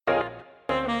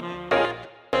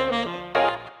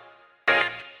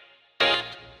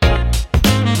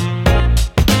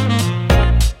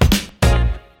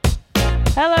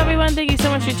everyone. Thank you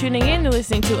so much for tuning in. You're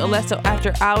listening to Alesso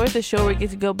After Hours, the show where we get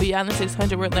to go beyond the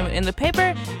 600-word limit in the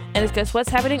paper and discuss what's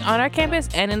happening on our campus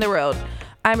and in the world.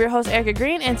 I'm your host, Erica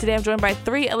Green, and today I'm joined by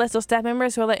 3 Alesso staff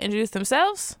members who will introduce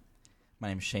themselves. My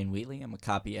name's Shane Wheatley. I'm a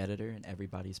copy editor and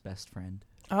everybody's best friend.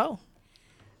 Oh.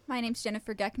 My name's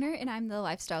Jennifer Geckner, and I'm the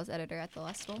lifestyles editor at the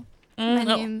Lustful.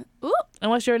 And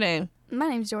what's your name? My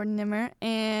name's Jordan Nimmer,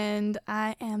 and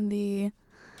I am the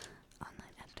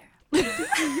online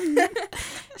editor.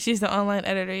 She's the online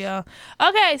editor, y'all.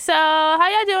 Okay, so how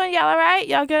y'all doing? Y'all all right?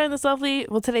 Y'all good on this lovely,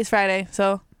 well, today's Friday,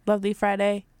 so lovely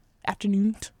Friday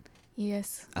afternoon.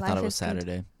 Yes. I thought it was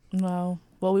Saturday. No.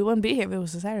 Well, we wouldn't be here if it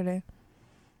was a Saturday.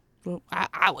 Well,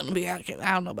 I wouldn't be. I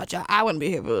don't know about y'all. I wouldn't be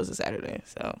here if it was a Saturday,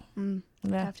 so.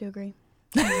 I have to agree.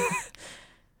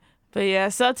 But yeah,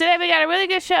 so today we got a really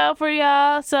good show for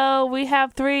y'all. So we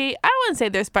have 3. I wouldn't say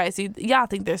they're spicy. Y'all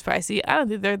think they're spicy. I don't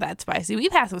think they're that spicy.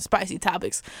 We've had some spicy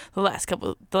topics the last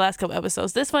couple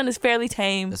episodes. This one is fairly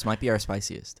tame. This might be our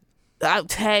spiciest.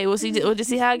 Hey, we'll see. We'll just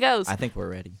see how it goes. I think we're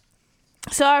ready.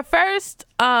 So our first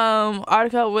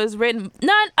article was written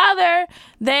none other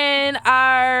than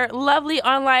our lovely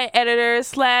online editor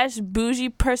 / bougie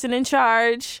person in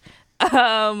charge,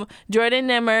 Jordan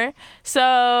Nimmer.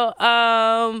 So,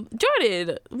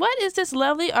 Jordan, what is this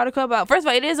lovely article about? First of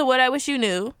all, it is a What I Wish You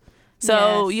Knew.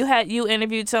 So Yes. you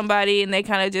interviewed somebody and they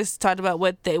kind of just talked about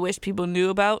what they wish people knew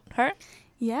about her.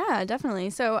 Yeah, definitely.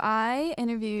 So I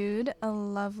interviewed a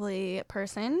lovely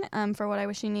person for What I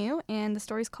Wish You Knew, and the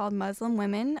story's called Muslim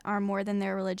Women Are More Than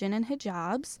Their Religion and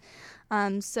Hijabs.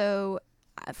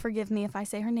 Forgive me if I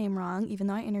say her name wrong, even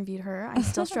though I interviewed her. I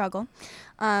still struggle.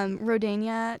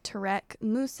 Rodania Tarek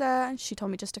Musa, she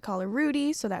told me just to call her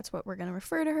Rudy, so that's what we're going to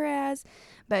refer to her as.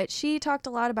 But she talked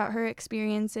a lot about her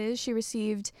experiences. She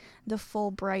received the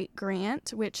Fulbright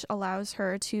grant, which allows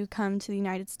her to come to the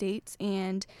United States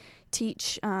and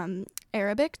teach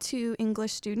Arabic to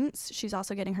English students. She's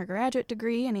also getting her graduate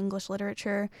degree in English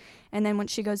literature. And then when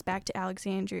she goes back to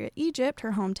Alexandria, Egypt,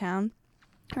 her hometown,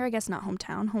 or I guess not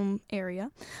hometown, home area,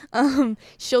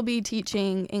 she'll be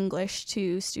teaching English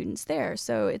to students there.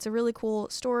 So it's a really cool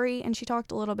story, and she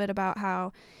talked a little bit about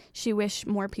how she wishes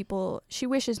more people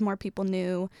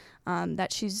knew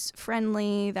that she's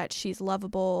friendly, that she's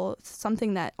lovable,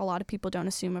 something that a lot of people don't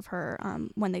assume of her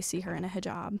when they see her in a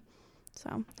hijab.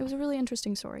 So it was a really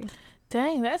interesting story.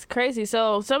 Dang, that's crazy.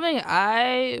 So something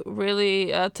I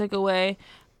really took away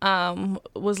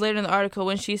was later in the article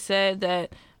when she said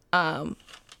that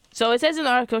so it says in the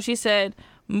article, she said,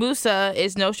 Musa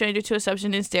is no stranger to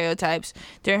assumption and stereotypes.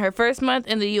 During her first month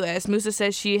in the U.S., Musa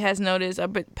says she has noticed a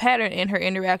pattern in her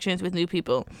interactions with new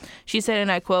people. She said, and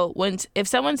I quote, if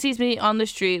someone sees me on the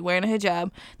street wearing a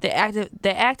hijab, they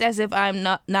act as if I'm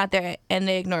not there and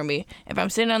they ignore me. If I'm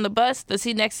sitting on the bus, the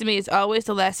seat next to me is always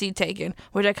the last seat taken,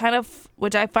 which I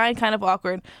find kind of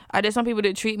awkward. I just want people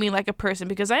to treat me like a person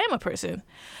because I am a person.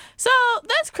 So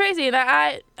that's crazy. And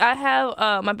I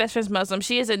have my best friend's Muslim.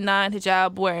 She is a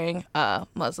non-hijab wearing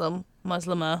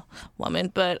Muslima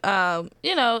woman. But,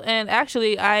 and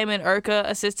actually I am an IRCA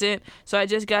assistant. So I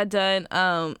just got done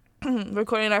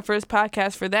recording our first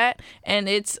podcast for that. And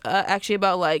it's actually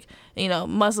about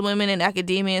Muslim women in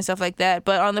academia and stuff like that.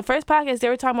 But on the first podcast, they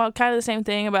were talking about kind of the same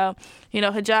thing about,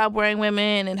 hijab wearing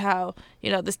women and how,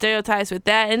 the stereotypes with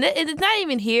that. And it's not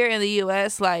even here in the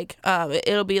U.S.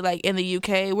 It'll be in the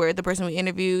U.K. where the person we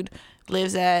interviewed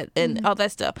lives at and all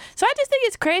that stuff. So I just think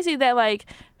it's crazy that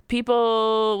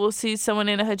people will see someone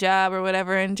in a hijab or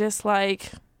whatever and just I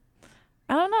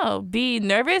don't know, be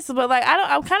nervous. But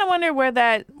I'm kind of wondering where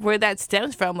that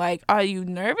stems from. Are you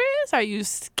nervous? Are you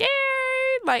scared?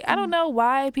 I don't know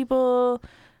why people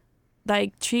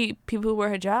treat people who wear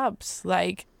hijabs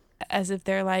as if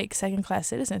they're second-class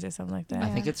citizens or something like that. I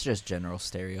think it's just general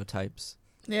stereotypes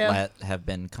that have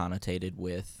been connotated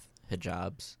with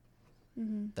hijabs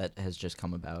that has just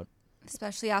come about.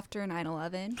 Especially after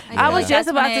 9/11. I was just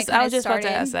about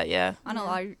to ask that, yeah. On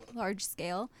a large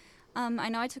scale. I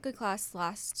know I took a class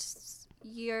last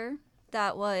year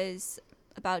that was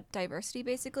about diversity,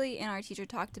 basically, and our teacher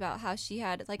talked about how she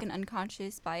had an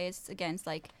unconscious bias against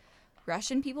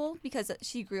Russian people because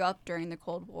she grew up during the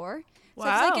Cold War. So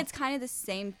I feel it's kind of the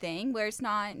same thing where it's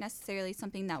not necessarily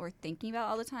something that we're thinking about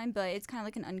all the time, but it's kind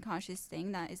of an unconscious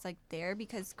thing that is there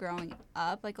because growing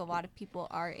up, a lot of people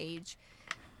our age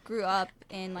grew up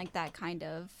in that kind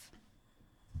of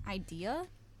idea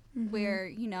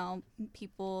where,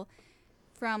 people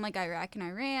from Iraq and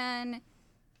Iran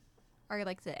are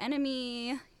the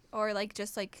enemy or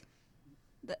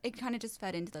it kind of just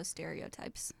fed into those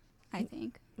stereotypes, I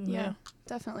think. Yeah,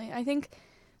 definitely. I think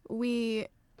we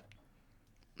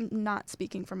not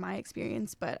speaking from my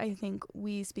experience, but I think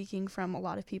speaking from a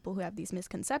lot of people who have these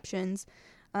misconceptions,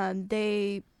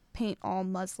 they paint all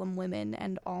Muslim women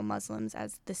and all Muslims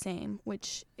as the same,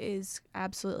 which is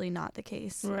absolutely not the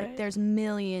case. Right. Like, there's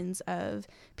millions of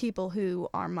people who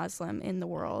are Muslim in the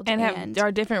world, and there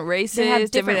are different races, they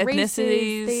have different races,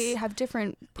 ethnicities. they have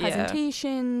different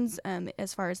presentations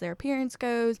as far as their appearance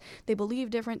goes. They believe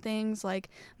different things. Like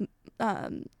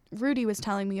Rudy was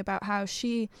telling me about how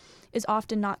she is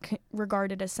often not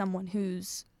regarded as someone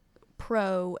who's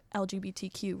pro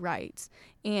LGBTQ rights,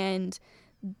 and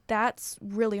that's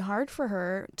really hard for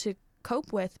her to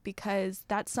cope with, because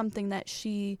that's something that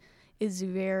she is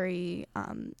very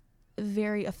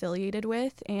very affiliated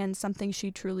with and something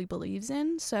she truly believes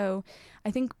in. So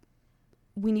I think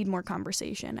we need more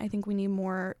conversation. I think we need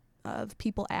more of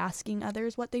people asking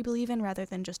others what they believe in rather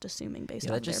than just assuming based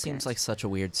on that just their seems like such a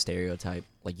weird stereotype.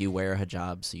 Like, you wear a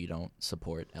hijab so you don't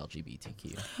support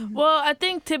LGBTQ. Mm-hmm. Well, I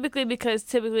think typically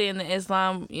in the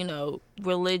Islam,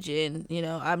 religion,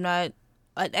 I'm not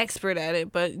an expert at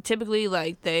it, but typically,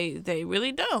 like, they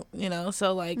really don't,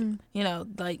 so like,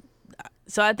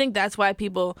 so I think that's why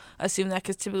people assume that,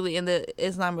 because typically in the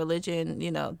Islam religion,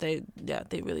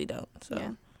 they really don't. So.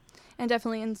 Yeah. And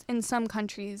definitely in some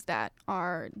countries that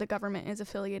the government is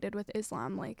affiliated with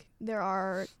Islam, like, there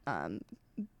are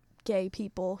gay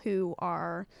people who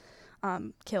are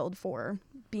killed for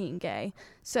being gay.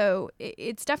 So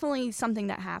it's definitely something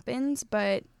that happens,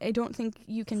 but I don't think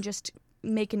you can just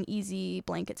make an easy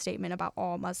blanket statement about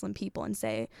all Muslim people and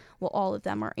say, well, all of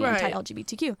them are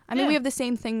anti-LGBTQ. I mean, we have the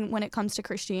same thing when it comes to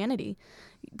Christianity.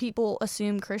 People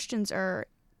assume Christians are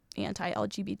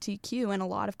anti-LGBTQ, and a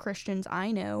lot of Christians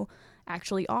I know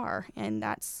actually are, and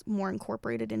that's more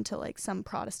incorporated into like some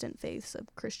Protestant faiths of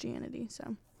Christianity.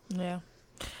 So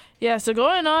yeah, so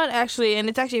going on, actually, and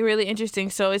it's actually really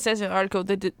interesting. So it says in an article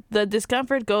that the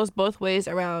discomfort goes both ways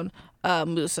around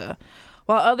Musa.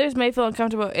 While others may feel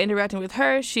uncomfortable interacting with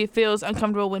her, she feels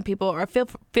uncomfortable when people are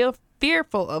feel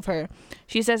fearful of her.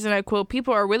 She says, and I quote,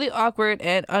 "People are really awkward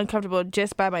and uncomfortable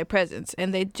just by my presence,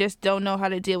 and they just don't know how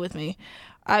to deal with me.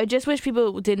 I just wish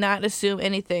people did not assume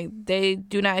anything. They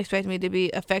do not expect me to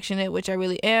be affectionate, which I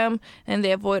really am, and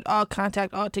they avoid all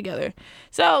contact altogether."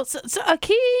 So a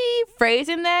key phrase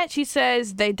in that, she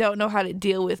says, they don't know how to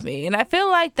deal with me. And I feel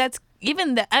like that's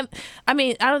even that.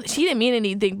 She didn't mean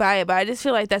anything by it, but I just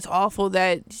feel like that's awful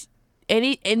that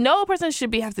no person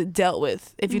should have to dealt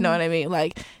with, if you know what I mean.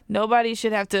 Like, nobody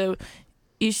should have to.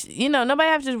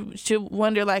 Nobody should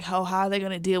wonder like how are they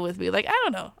gonna deal with me. Like, I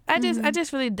don't know. I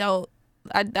just really don't.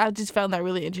 I just found that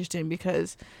really interesting,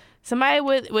 because somebody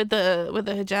with the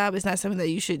hijab is not something that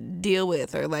you should deal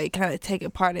with or like kind of take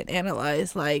apart and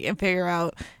analyze, like, and figure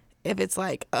out if it's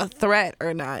like a threat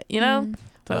or not.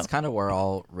 So that's kind of where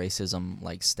all racism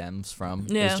like stems from.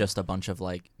 It's just a bunch of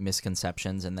like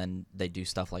misconceptions, and then they do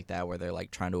stuff like that where they're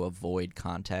like trying to avoid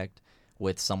contact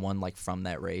with someone like from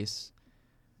that race.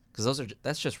 Because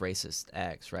that's just racist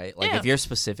acts, right? Like, if you're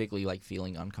specifically like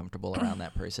feeling uncomfortable around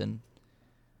that person,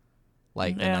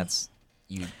 like, then that's,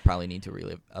 you probably need to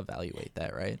really evaluate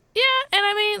that, right? Yeah, and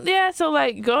I mean, so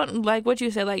like going like what you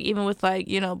said, like even with like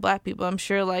Black people, I'm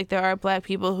sure like there are Black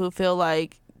people who feel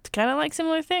like kind of like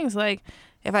similar things. Like,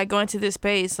 if I go into this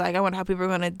space, like, I wonder how people are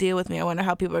going to deal with me. I wonder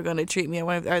how people are going to treat me. I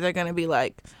wonder, are they going to be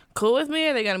like cool with me?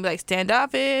 Are they going to be like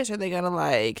standoffish? Are they going to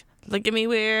like look at me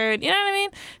weird? You know what I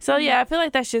mean? So yeah, I feel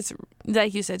like that's just,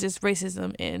 like you said, just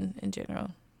racism in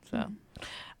general. So,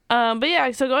 but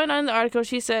yeah, so going on in the article,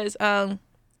 she says,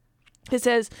 it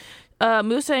says,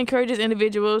 Musa encourages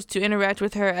individuals to interact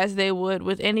with her as they would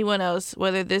with anyone else,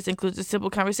 whether this includes a simple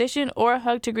conversation or a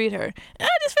hug to greet her. And I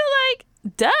just feel like,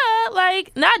 duh,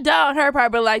 like, not duh on her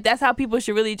part, but like, that's how people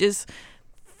should really just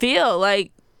feel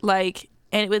like,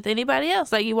 and with anybody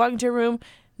else. Like, you walk into a room,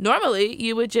 normally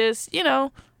you would just, I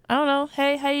don't know,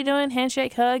 hey, how you doing?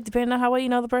 Handshake, hug, depending on how well you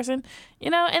know the person,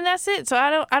 and that's it. So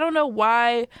I don't know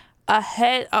why a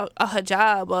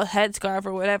hijab, a headscarf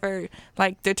or whatever,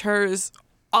 like, deters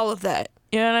all of that.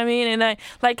 You know what I mean? And I,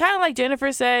 like, kind of like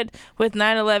Jennifer said with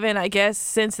 9/11, I guess,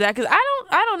 since that, because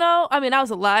I don't know. I mean, I was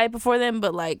alive before then,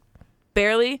 but like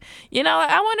barely.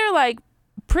 I wonder, like,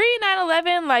 pre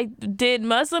 9/11, like, did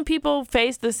Muslim people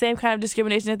face the same kind of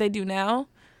discrimination that they do now?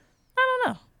 I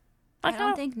don't know. I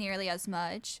don't think nearly as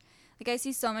much. Like, I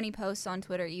see so many posts on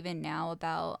Twitter even now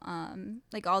about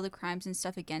like all the crimes and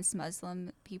stuff against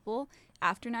Muslim people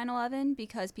after 9/11,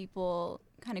 because people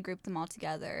kind of grouped them all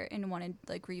together and wanted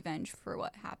like revenge for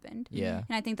what happened. Yeah.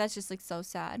 And I think that's just like so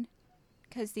sad,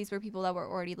 because these were people that were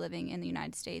already living in the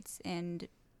United States and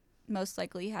most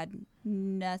likely had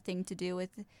nothing to do with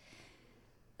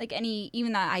like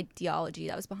even that ideology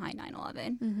that was behind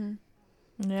 9/11. Mm-hmm.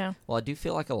 Yeah. Well, I do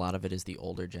feel like a lot of it is the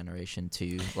older generation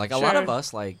too. Like a lot of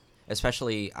us, like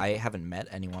especially I haven't met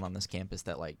anyone on this campus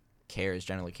that like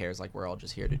generally cares. Like we're all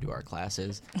just here to do our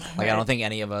classes. Like I don't think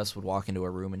any of us would walk into a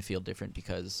room and feel different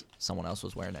because someone else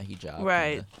was wearing a hijab.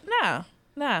 Right.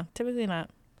 No, typically not.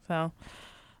 So,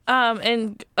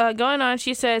 and going on,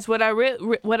 she says, what I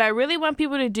really want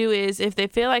people to do is, if they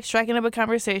feel like striking up a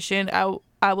conversation,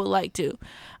 I would like to.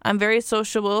 I'm very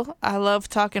sociable. I love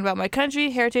talking about my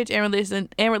country, heritage, and religion.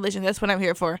 That's what I'm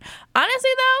here for. Honestly,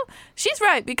 though, she's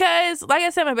right, because, like I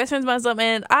said, my best friend's Muslim,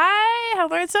 and I have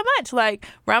learned so much. Like,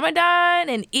 Ramadan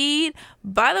and Eid,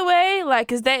 by the way, like,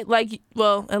 because they, like,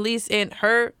 well, at least in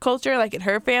her culture, like, in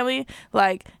her family,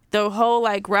 like, the whole,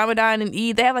 like, Ramadan and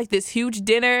Eid, they have, like, this huge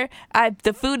dinner.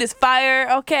 The food is fire,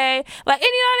 okay? Like, and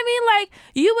you know what I mean? Like,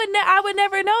 I would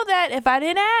never know that if I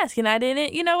didn't ask, and I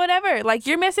didn't, whatever. Like,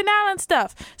 you're missing out on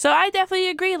stuff. So I definitely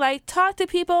agree. Like, talk to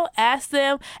people, ask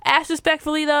them. Ask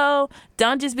respectfully, though.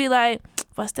 Don't just be like,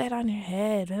 what's that on your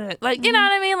head? Like, you know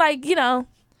what I mean? Like,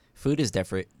 Food is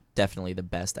definitely the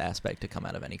best aspect to come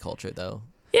out of any culture, though.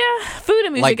 Yeah, food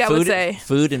and music, I would say.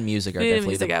 Food and music are definitely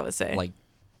music, I would say. Like,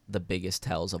 the biggest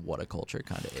tells of what a culture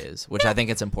kind of is, which I think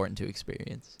it's important to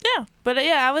experience. Yeah, but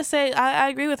I would say I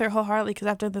agree with her wholeheartedly, because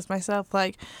I've done this myself.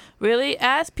 Like, really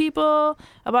ask people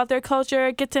about their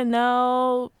culture, get to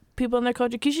know people in their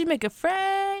culture, because you make a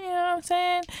friend, you know what I'm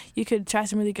saying? You could try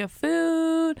some really good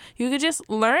food. You could just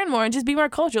learn more and just be more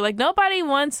cultured. Like, nobody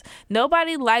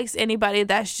likes anybody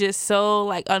that's just so,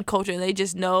 like, uncultured, and they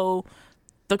just know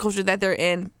the culture that they're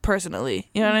in personally.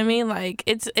 You know what I mean? Like,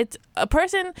 it's a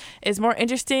person is more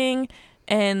interesting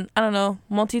and, I don't know,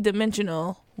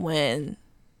 multidimensional when,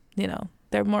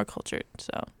 they're more cultured.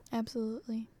 So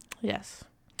Absolutely. yes.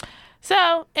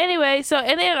 So anyway,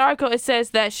 in the article it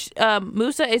says that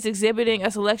Musa is exhibiting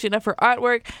a selection of her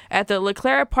artwork at the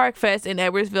LeClaire Park Fest in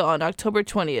Edwardsville on October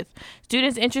 20th.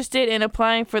 Students interested in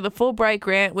applying for the Fulbright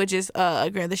grant, which is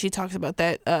a grant that she talks about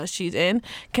that she's in,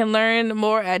 can learn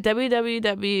more at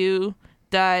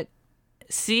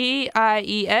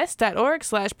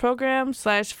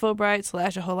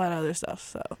www.cies.org/program/Fulbright/ a whole lot of other stuff.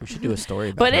 So we should do a story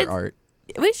about her art.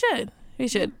 We should.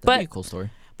 That'd be a cool story.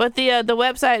 But the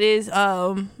website is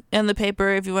in the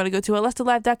paper if you want to go to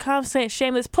alestalive.com,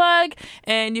 shameless plug,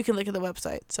 and you can look at the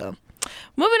website. So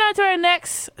moving on to our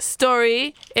next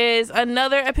story is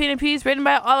another opinion piece written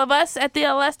by all of us at the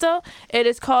Alesto. It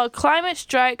is called Climate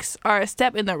Strikes Are a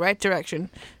Step in the Right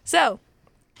Direction. So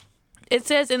it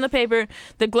says in the paper,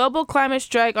 the global climate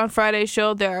strike on Friday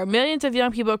showed there are millions of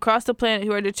young people across the planet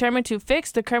who are determined to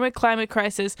fix the current climate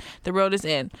crisis the world is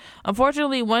in.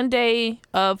 Unfortunately, one day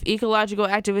of ecological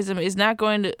activism is not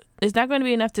going to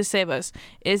be enough to save us.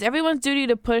 It is everyone's duty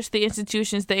to push the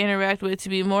institutions they interact with to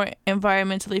be more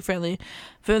environmentally friendly,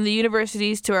 from the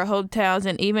universities to our hometowns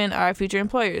and even our future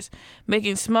employers.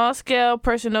 Making small-scale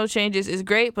personal changes is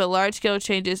great, but large-scale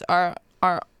changes are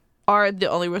the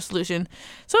only real solution.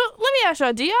 So let me ask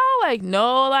y'all, do y'all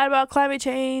know a lot about climate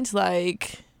change?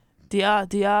 Like, do y'all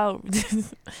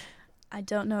I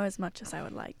don't know as much as I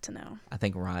would like to know. I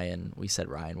think Ryan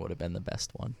would have been the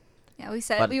best one. Yeah,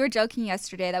 we were joking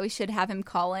yesterday that we should have him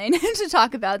call in to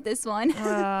talk about this one.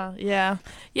 Yeah,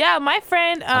 my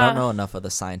friend. I don't know enough of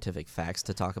the scientific facts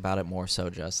to talk about it. More so,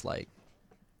 just like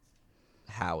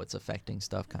how it's affecting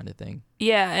stuff, kind of thing.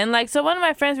 Yeah, and so one of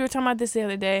my friends, we were talking about this the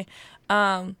other day.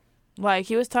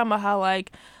 He was talking about how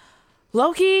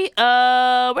Loki, we're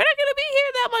not gonna be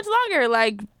here that much longer.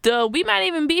 We may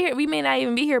not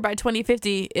even be here by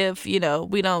 2050 if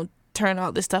we don't turn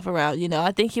all this stuff around.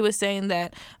 I think he was saying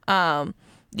that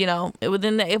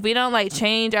if we don't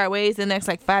change our ways in the next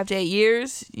 5 to 8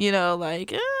 years, it's not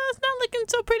looking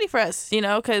so pretty for us.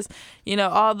 Because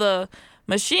all the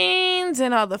machines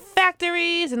and all the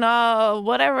factories and all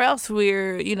whatever else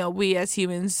we as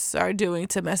humans are doing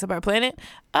to mess up our planet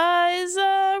is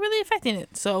really affecting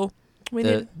it. So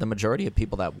the majority of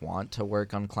people that want to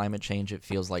work on climate change, it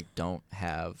feels like, don't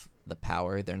have the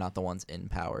power. They're not the ones in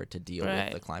power to deal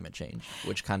with the climate change,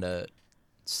 which kind of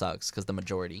sucks because the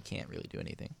majority can't really do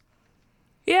anything.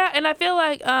 Yeah, and I feel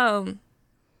like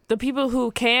the people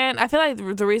who can, I feel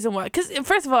like the reason why, because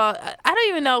first of all, I don't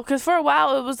even know, because for a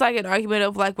while it was an argument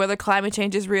of whether climate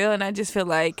change is real, and I just feel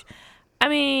like,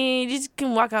 you just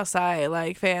can walk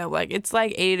outside, fam, it's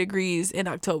 80 degrees in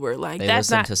October, they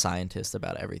listen to scientists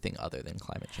about everything other than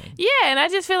climate change. Yeah, and I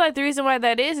just feel like the reason why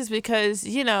that is because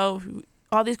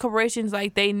all these corporations,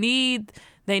 they need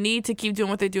to keep doing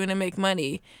what they're doing to make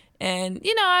money. And,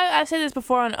 I've said this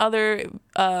before on other,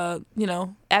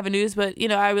 avenues, but,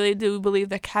 I really do believe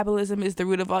that capitalism is the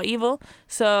root of all evil.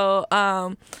 So,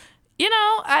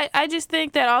 I just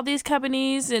think that all these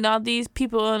companies and all these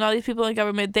people in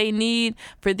government, they need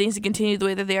for things to continue the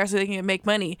way that they are so they can make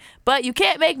money. But you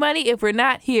can't make money if we're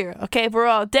not here, okay? If we're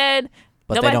all dead.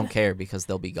 But they don't care because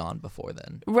they'll be gone before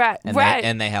then. Right,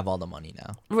 and they have all the money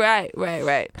now.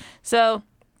 Right. So,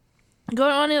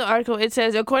 going on in the article, it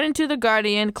says, according to The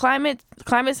Guardian, climate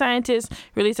scientists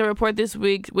released a report this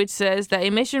week which says that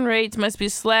emission rates must be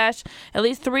slashed at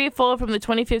least threefold from the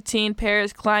 2015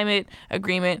 Paris Climate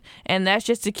Agreement, and that's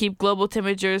just to keep global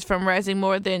temperatures from rising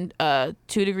more than 2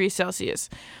 degrees Celsius.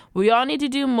 We all need to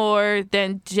do more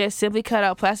than just simply cut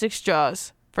out plastic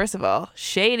straws. First of all,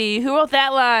 shady. Who wrote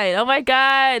that line? Oh my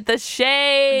God, the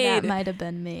shade. That might have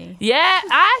been me. Yeah,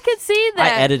 I could see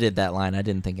that. I edited that line. I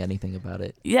didn't think anything about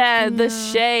it. Yeah, the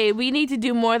shade. We need to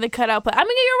do more than cut out. You're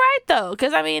right though,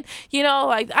 because the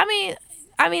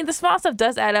small stuff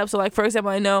does add up. So, like, for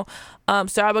example, I know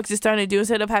Starbucks is starting to do,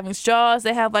 instead of having straws,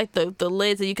 they have like the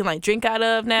lids that you can like drink out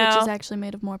of now, which is actually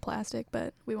made of more plastic,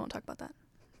 but we won't talk about that.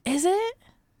 Is it?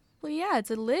 Well, yeah,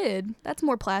 it's a lid. That's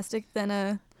more plastic than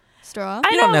a straw.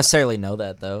 You don't necessarily know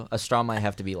that though. A straw might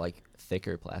have to be like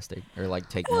thicker plastic or like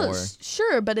take more.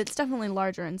 Sure, but it's definitely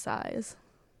larger in size.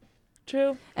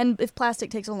 True. And if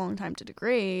plastic takes a long time to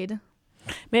degrade,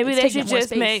 maybe they should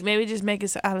just make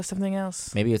it out of something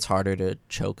else. Maybe it's harder to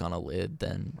choke on a lid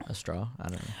than a straw. I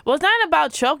don't know. Well, it's not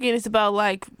about choking. It's about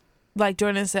like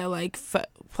Jordan said, like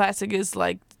plastic is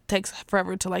like takes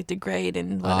forever to like degrade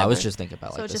and whatever. I was just thinking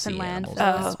about so like the just sea in animals.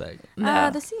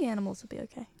 No. The sea animals will be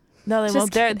okay. No, they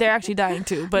won't. They're actually dying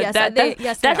too. But yes,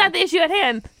 that's not the issue at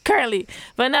hand currently.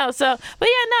 But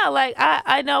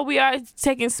I know we are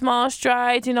taking small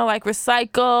strides, like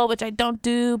recycle, which I don't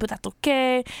do, but that's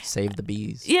okay. Save the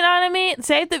bees. You know what I mean?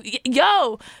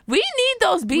 We need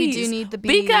those bees. We do need the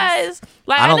bees. Because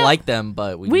I don't like them,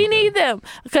 but we need them.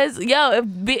 Because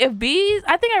if bees,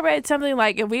 I think I read something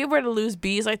like if we were to lose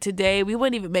bees like today, we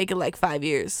wouldn't even make it like 5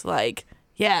 years. Like,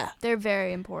 yeah, they're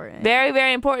very important. Very,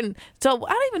 very important. So I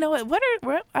don't even know I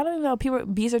don't even know.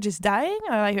 Bees are just dying,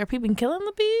 or like are people killing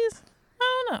the bees?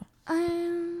 I don't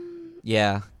know.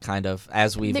 Yeah, kind of.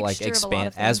 As we've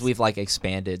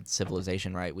expanded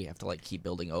civilization, right? We have to like keep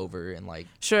building over, and like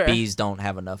bees don't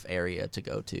have enough area to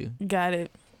go to. Got it.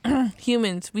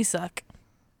 Humans, we suck.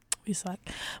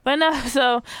 But no,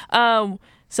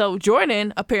 so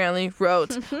Jordan apparently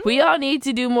wrote, we all need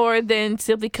to do more than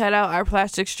simply cut out our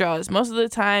plastic straws. Most of the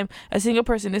time, a single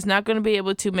person is not going to be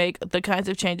able to make the kinds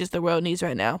of changes the world needs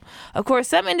right now. Of course,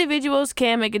 some individuals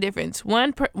can make a difference.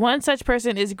 One such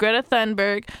person is Greta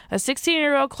Thunberg, a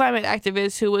 16-year-old climate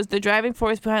activist who was the driving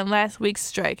force behind last week's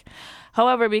strike.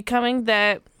 However, becoming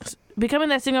that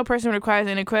single person requires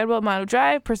an incredible amount of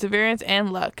drive, perseverance,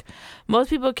 and luck. Most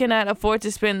people cannot afford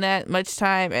to spend that much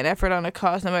time and effort on a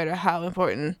cause, no matter how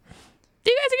important.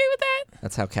 Do you guys agree with that?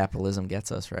 That's how capitalism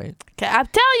gets us, right? I'm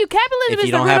telling you, capitalism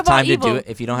is the root of all evil.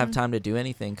 If you don't have time to do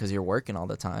anything because you're working all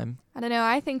the time. I don't know.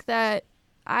 I think that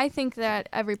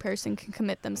every person can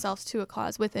commit themselves to a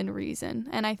cause within reason,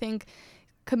 and I think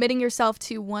committing yourself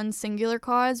to one singular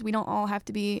cause, we don't all have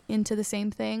to be into the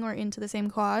same thing or into the same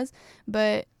cause,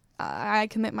 but I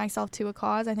commit myself to a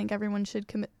cause. I think everyone should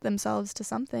commit themselves to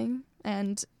something.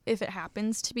 And if it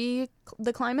happens to be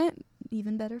the climate,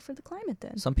 even better for the climate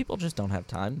then. Some people just don't have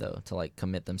time, though, to like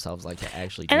commit themselves like to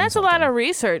actually do And that's something. a lot of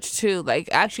research, too. Like,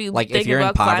 actually like thinking if you're about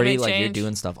in poverty, climate like change. you're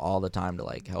doing stuff all the time to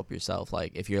like help yourself.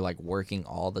 Like if you're like working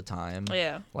all the time,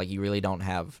 like you really don't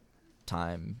have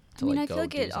time to I like feel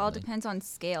like it all depends on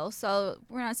scale. So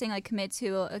we're not saying like commit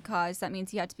to a cause. That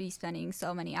means you have to be spending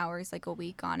so many hours like a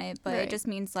week on it, but it just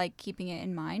means like keeping it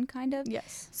in mind, kind of.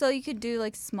 Yes. So you could do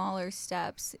like smaller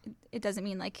steps. It doesn't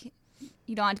mean like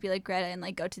you don't have to be like Greta and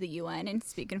like go to the UN and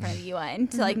speak in front of the UN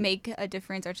to like make a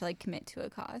difference or to like commit to a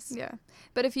cause. Yeah.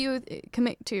 But if you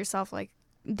commit to yourself, like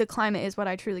the climate is what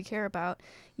I truly care about,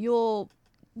 you'll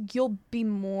be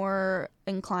more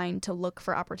inclined to look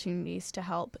for opportunities to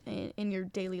help in your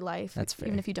daily life. That's fair.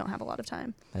 Even if you don't have a lot of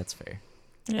time. That's fair.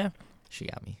 Yeah. She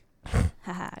got me.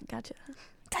 Haha, gotcha.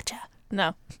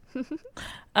 No.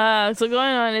 So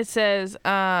going on, it says,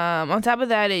 on top of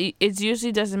that, it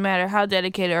usually doesn't matter how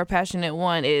dedicated or passionate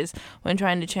one is when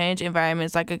trying to change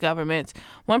environments like a government.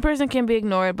 One person can be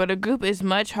ignored, but a group is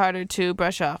much harder to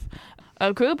brush off.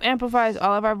 A group amplifies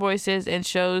all of our voices and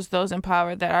shows those in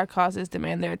power that our causes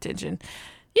demand their attention.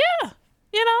 Yeah.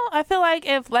 I feel like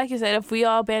if we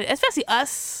all band, especially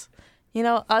us,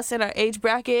 us in our age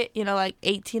bracket, like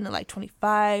 18 to like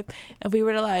 25, if we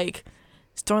were to like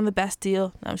storm the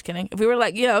Bastille, no, I'm just kidding. If we were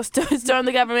like, storm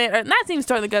the government, or not even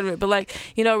storm the government, but like,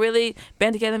 really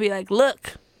band together and be like,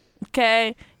 look,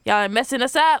 okay, y'all are messing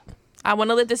us up. I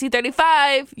want to live to see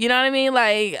 35. You know what I mean?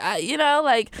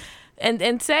 Like,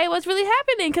 and say what's really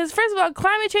happening. Because first of all,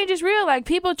 climate change is real. Like,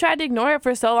 people tried to ignore it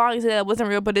for so long and say that it wasn't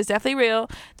real, but it's definitely real.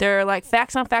 There are like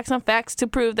facts on facts on facts to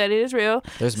prove that it is real.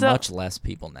 There's much less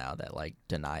people now that like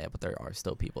deny it, but there are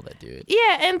still people that do it.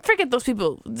 Yeah, and forget those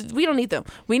people. We don't need them.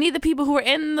 We need the people who are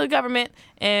in the government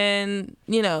and,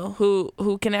 you know, who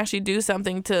can actually do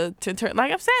something to turn.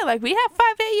 Like I'm saying, like, we have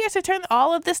 5 to 8 years to turn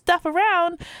all of this stuff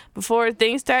around before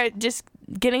things start just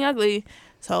getting ugly.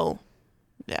 So,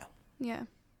 yeah. Yeah.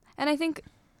 And I think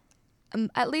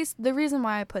at least the reason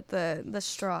why I put the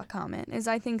straw comment is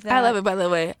I think that... I love it, by the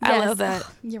way. Yes. I love that.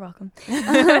 You're welcome.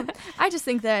 I just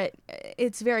think that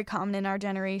it's very common in our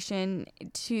generation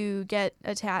to get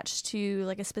attached to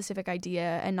like a specific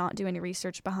idea and not do any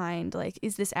research behind, like,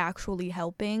 is this actually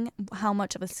helping? How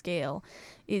much of a scale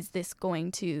is this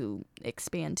going to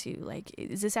expand to? Like,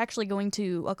 is this actually going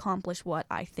to accomplish what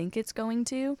I think it's going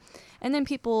to? And then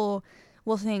people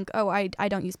will think, oh, I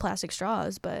don't use plastic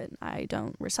straws, but I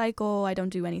don't recycle, I don't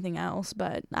do anything else,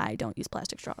 but I don't use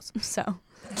plastic straws. So,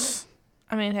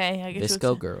 I mean, hey, I guess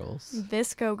Visco girls.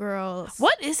 Visco girls.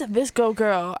 What is a Visco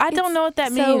girl? I don't know what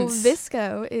that means. So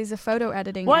Visco is a photo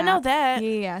editing Well, app. I know that.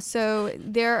 Yeah. So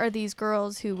there are these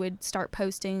girls who would start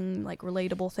posting like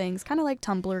relatable things, kind of like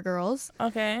Tumblr girls.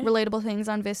 Okay. Relatable things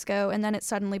on Visco, and then it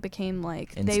suddenly became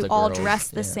like they Insta all girls, dress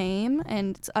the yeah. same,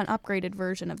 and it's an upgraded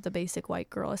version of the basic white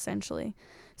girl essentially.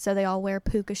 So they all wear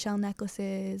puka shell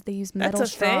necklaces. They use metal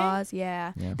That's a thing? straws.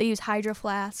 Yeah. Yeah. They use hydro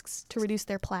flasks to reduce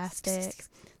their plastic.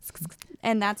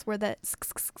 And that's where the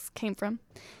came from.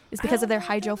 It's because of their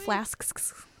hydro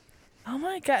flasks. Oh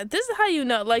my God, this is how you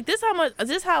know. Like, this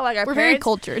is how like our We're very parents.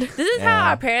 cultured. This is how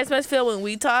our parents must feel when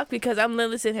we talk, because I'm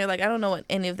literally sitting here like, I don't know what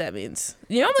any of that means.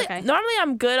 okay. Normally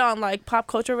I'm good on like pop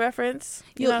culture reference.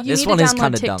 You know? You This need one to is download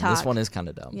kind of dumb. TikTok. This one is kind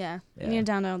of dumb. Yeah. Yeah. You need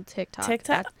to download TikTok.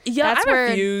 TikTok. Yeah, That's I where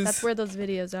refuse. that's where those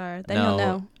videos are. Then No, you'll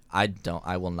know. I don't.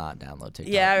 I will not download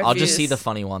TikTok. Yeah, I I'll just see refuse. the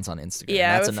funny ones on Instagram.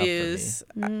 Yeah, That's I enough refuse.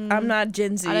 for me. I'm not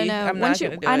Gen Z. I don't know. I'm Once not you,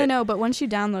 gonna do I don't it. know, but once you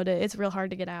download it, it's real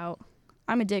hard to get out.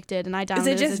 I'm addicted, and I download Is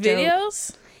it just as a joke.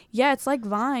 videos? Yeah, it's like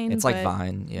Vine. It's like but-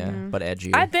 Vine, yeah, yeah. but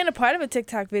edgy. I've been a part of a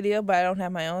TikTok video, but I don't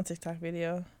have my own TikTok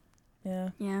video.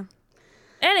 Yeah. Yeah.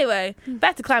 Anyway,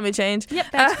 back to climate change. Yep,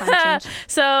 that's climate change.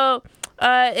 So,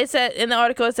 it said in the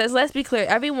article, it says, let's be clear,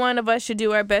 every one of us should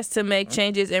do our best to make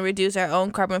changes and reduce our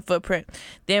own carbon footprint.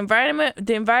 The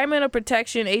Environmental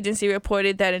Protection Agency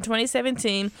reported that in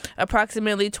 2017,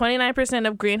 approximately 29%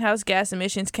 of greenhouse gas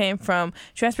emissions came from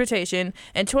transportation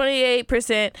and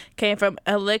 28% came from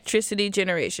electricity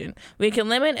generation. We can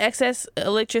limit excess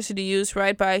electricity use,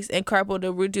 ride bikes, and carpool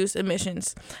to reduce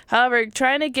emissions. However,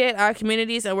 trying to get our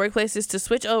communities and workplaces to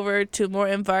switch over to more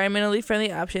environmentally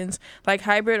friendly options like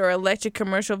hybrid or electric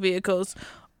commercial vehicles,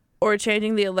 or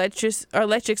changing the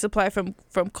electric supply from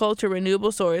coal to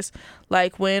renewable source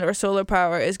like wind or solar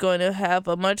power is going to have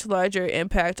a much larger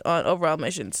impact on overall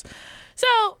emissions.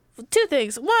 So, two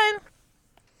things. One,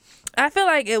 I feel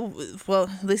like at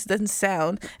least it doesn't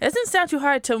sound too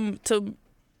hard to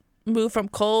move from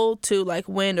coal to like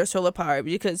wind or solar power,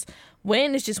 because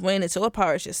wind is just wind and solar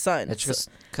power is just sun. It's just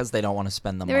because they don't want to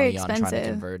spend the Very money on trying to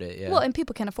expensive. convert it. Yeah. Well, and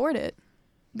people can afford it.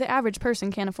 The average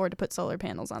person can't afford to put solar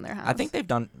panels on their house. I think they've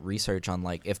done research on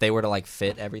like if they were to like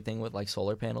fit everything with like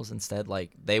solar panels instead,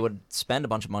 like they would spend a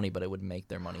bunch of money, but it would make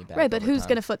their money back. Right, but over who's time.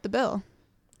 going to foot the bill?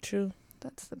 True.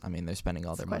 That's the I mean, they're spending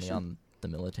all That's their the money question. on the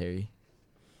military.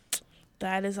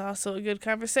 That is also a good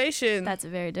conversation. That's a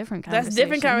very different conversation. That's a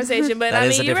different conversation, but That I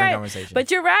is mean, a you're different right. conversation.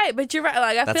 But you're right. Like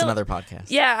I That's feel. another podcast.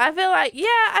 Yeah, I feel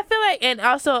like, and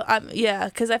also,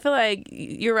 because I feel like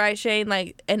you're right, Shane.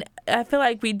 Like, and I feel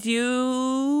like we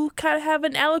do kind of have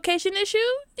an allocation issue.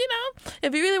 You know,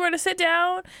 if you really were to sit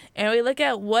down and we look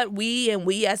at what we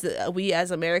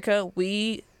as America,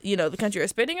 the country are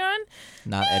spending on.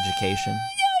 Not education.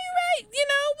 Yeah, you're right.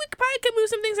 We probably could move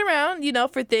some things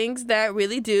around. For things that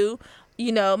really do,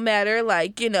 matter,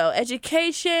 like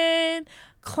education,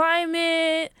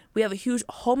 climate. We have a huge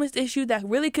homeless issue that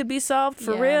really could be solved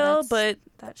for real, but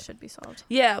that should be solved.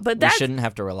 yeah, but We that shouldn't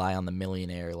have to rely on the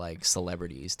millionaire like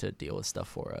celebrities to deal with stuff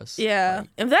for us. yeah, Like,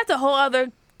 and that's a whole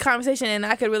other conversation, and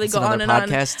I could really that's go on another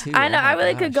and on. podcast too. I know Oh my I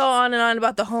really could gosh. go on and on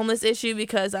about the homeless issue,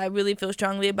 because I really feel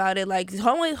strongly about it. Like,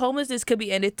 homelessness could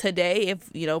be ended today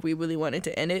if we really wanted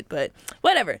to end it, but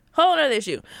whatever, whole other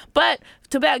issue. But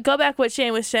to go back what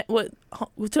Shane was to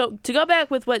go back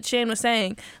with what Shane was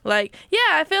saying, like, yeah,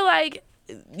 I feel like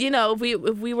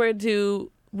if we were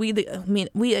to we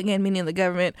again, meaning the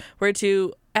government, were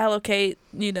to reallocate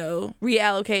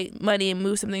money and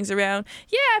move some things around,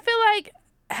 yeah, I feel like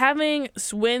having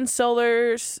wind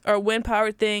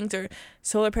powered things or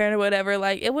solar panel or whatever,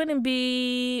 like, it wouldn't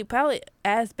be probably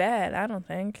as bad, I don't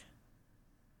think.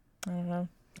 I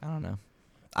don't know.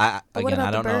 I But what again,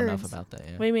 about I the don't know enough birds? about that.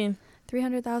 Yeah. What do you mean?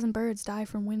 300,000 birds die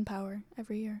from wind power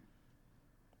every year.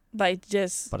 Like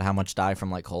just But how much die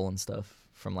from like coal and stuff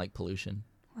from like pollution?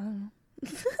 I don't know.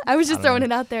 I was just I don't throwing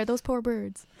know. it out there. Those poor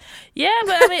birds. yeah,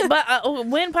 but I mean, but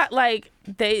when like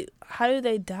how do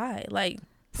they die? Like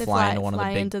They Fly into one of the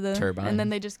fly big into the turbines. and then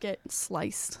they just get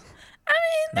sliced. I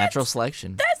mean, Natural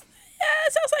selection.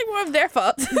 it sounds like more of their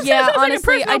fault. Yeah, Sounds like a honestly,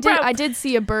 personal I problem. did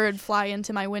see a bird fly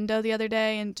into my window the other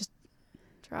day and just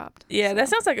dropped. Yeah, that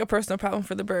So, sounds like a personal problem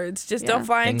for the birds. Just Yeah. don't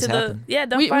fly Things into happen.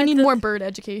 don't we fly need into more bird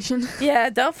education. Yeah,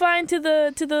 don't fly into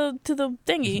the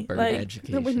thingy. Bird like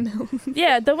education. The windmill.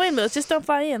 yeah, the windmills. Just don't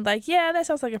fly in. Like yeah, that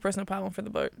sounds like a personal problem for the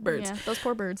birds. Yeah, those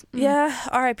poor birds. Mm. Yeah,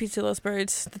 R.I.P. to those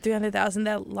birds. The 300,000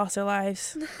 that lost their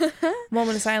lives.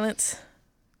 Moment of silence.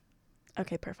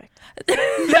 Okay, perfect.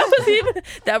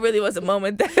 That really was a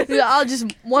moment. Yeah, I'll just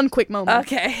one quick moment.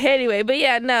 Okay. Anyway, but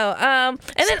yeah, no. And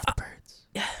then Save the birds.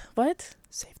 what?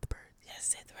 Save the birds. Yes,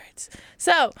 save the birds.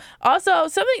 So, also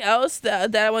something else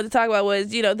that I wanted to talk about was,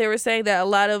 they were saying that a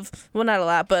lot of, well, not a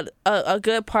lot, but a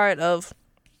good part of,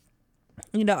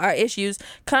 our issues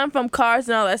come from cars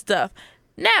and all that stuff.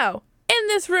 Now, in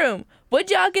this room, would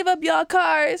y'all give up y'all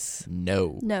cars?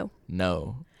 No.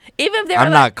 No. Even if they were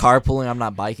I'm like, not carpooling. I'm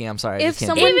not biking. I'm sorry. I If just can't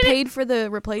someone do it. paid for the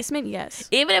replacement, yes.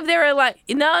 even if they were like,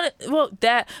 no, well,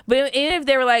 that, but even if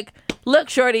they were like, look,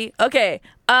 shorty, okay,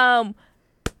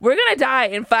 we're gonna die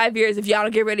in 5 years if y'all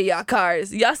don't get rid of y'all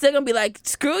cars. Y'all still gonna be like,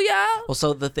 screw y'all? Well,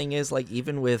 so the thing is, like,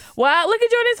 even with Wow, look at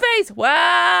Jordan's face.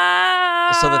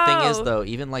 Wow. so the thing is though,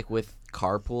 even like with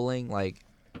carpooling, like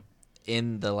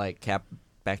in the like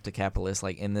back to capitalist,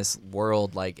 like in this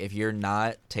world, like if you're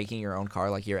not taking your own car,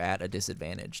 like you're at a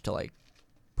disadvantage to like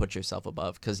put yourself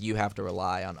above, because you have to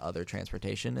rely on other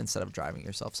transportation instead of driving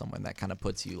yourself somewhere. And that kind of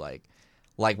puts you like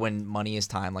when money is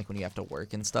time, like when you have to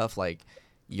work and stuff, like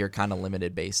you're kind of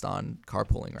limited based on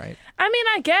carpooling, right? I mean,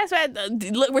 I guess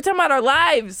look, we're talking about our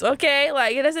lives, okay?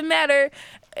 Like it doesn't matter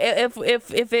if it,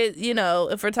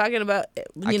 if we're talking about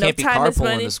I can't be time is carpooling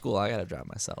money. to school. I gotta drive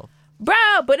myself. Bro,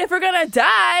 but if we're gonna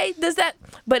die,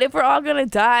 but if we're all gonna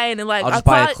die and like I'll our just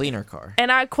buy a quali- cleaner car. and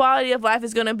our quality of life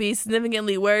is gonna be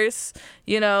significantly worse,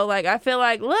 like I feel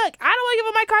like, look, I don't want to give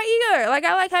up my car either. Like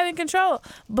I like having control,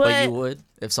 But you would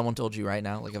if someone told you right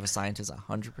now, like if a scientist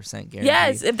 100% guaranteed.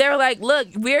 yes, if they were like, look,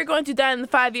 we're going to die in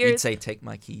 5 You'd years. say, take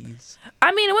my keys.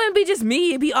 I mean, it wouldn't be just me;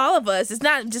 it'd be all of us. It's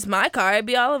not just my car; it'd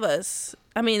be all of us.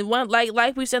 I mean,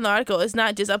 like we said in the article, it's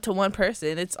not just up to one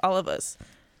person; it's all of us.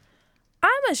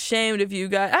 I'm ashamed of you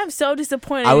guys. I'm so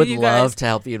disappointed. I would in you love guys. to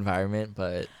help the environment,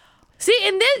 but See,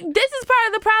 and this is part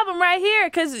of the problem right here,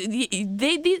 because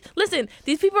listen,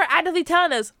 these people are actively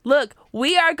telling us, look,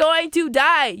 we are going to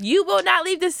die. You will not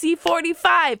leave the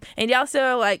C-45, and y'all still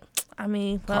are like, I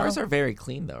mean, well, cars are very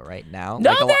clean though right now. No,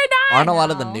 Like, they're not. Aren't a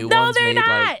lot of the No. new No, ones they're made not.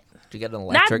 like to get an not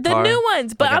electric the car? new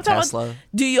ones, but Like a I'm talking Tesla? about.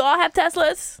 Do you all have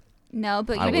Teslas? No,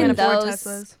 but I even would. Can't afford those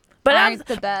Teslas. But aren't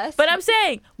the best. But I'm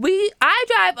saying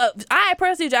I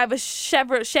personally drive a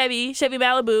Chevy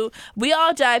Malibu. We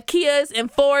all drive Kias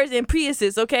and Fords and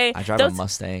Priuses. Okay, I drive Those- a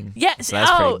Mustang. Yes. so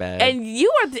that's pretty bad. And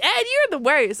you're the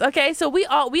worst. Okay, so we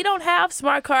don't have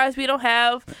smart cars. We don't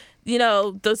have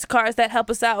those cars that help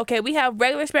us out. Okay, we have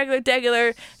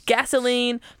regular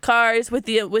gasoline cars with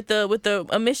the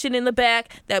emission in the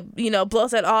back that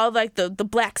blows out all like the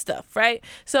black stuff, right?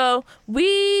 So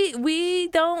we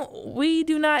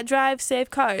do not drive safe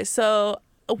cars. So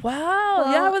wow,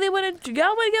 Well, y'all want to give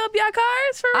up your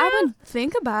cars for real? I would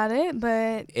think about it,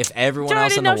 but If everyone Jordan,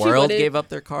 else in no, the she world wouldn't. gave up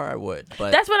their car, I would.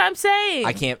 But That's what I'm saying.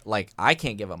 I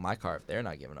can't give up my car if they're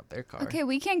not giving up their car. Okay,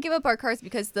 we can't give up our cars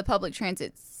because the public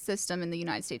transit system in the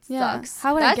United States Yeah. sucks.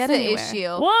 How would I That's get the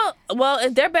anywhere? issue. Well,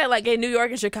 if they're better, like in New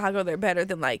York and Chicago, they're better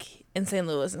than like in St.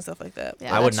 Louis and stuff like that.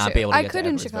 yeah, I would that's not true. be able to I get could to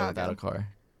in Edwardsville Chicago. without a car.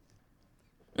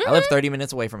 I live 30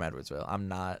 minutes away from Edwardsville. I'm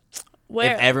not.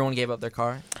 Where? If everyone gave up their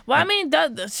car, Well, I mean,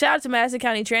 the shout out to Madison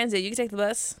County Transit. You can take the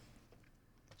bus.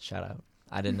 shout out.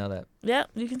 I didn't know that. Yep,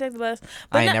 you can take the bus.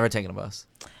 But I ain't no- never taken a bus.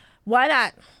 Why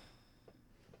not?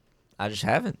 I just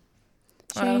haven't.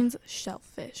 Shane's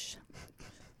shellfish.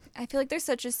 I feel like there's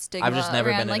such a stigma I've just never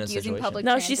around been in like a using situation. public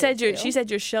No, transit. she said too.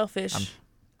 you're shellfish.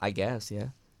 I guess, yeah.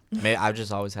 Maybe I've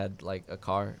just always had like a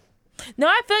car. No,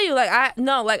 I feel you.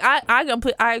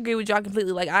 I agree with y'all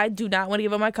completely. Like, I do not want to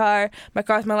give up my car. My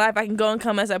car's my life. I can go and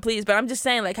come as I please. But I'm just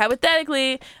saying, like,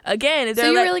 hypothetically, again, if So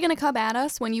they're you're like, really gonna come at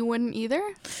us when you wouldn't either?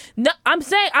 no, I'm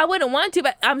saying I wouldn't want to,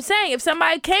 but I'm saying if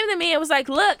somebody came to me and was like,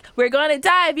 look, we're going to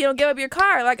die if you don't give up your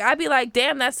car, like, I'd be like,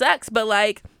 damn, that sucks. But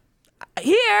like,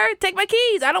 here, take my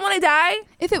keys. I don't want to die.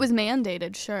 If it was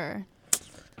mandated, sure.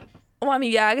 Well, I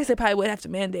mean, yeah, I guess they probably would have to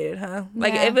mandate it, huh?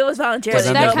 Like, Yeah. if it was voluntary, But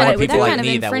then then that there are kind more of people like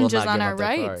me that will infringes not on give our up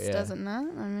their car, rights, yeah. doesn't it? I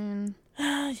mean,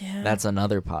 yeah. That's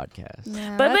another podcast.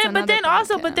 yeah, But that's then another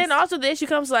also podcast. the issue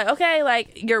comes like, okay,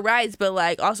 like your rights, but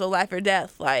like also life or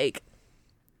death. Like,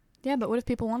 Yeah, but what if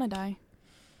people want to die?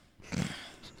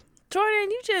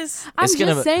 Jordan, you just I'm It's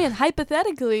gonna just be- saying,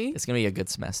 hypothetically, It's gonna be a good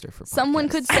semester for podcasts. someone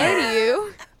could say to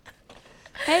you,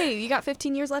 "Hey, you got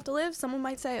 15 years left to live." Someone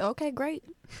might say, "Okay, great."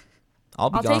 I'll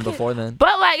be I'll gone take it. before then.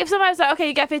 But like, if somebody's like, okay,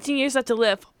 you got 15 years left to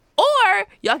live, or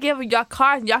y'all give y'all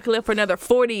cars and y'all can live for another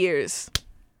 40 years.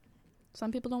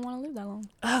 Some people don't want to live that long.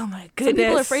 Oh my Some goodness.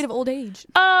 people are afraid of old age.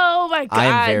 Oh my God, I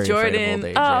am very Jordan. afraid of old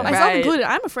age, Oh, yeah. Myself right. included.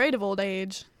 I'm afraid of old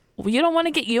age. You don't want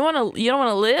to get. You don't want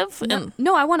to live. And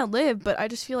No, I want to live, but I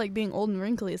just feel like being old and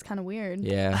wrinkly is kind of weird.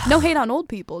 Yeah. No hate on old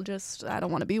people, just I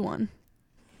don't want to be one.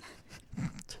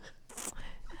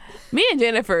 me and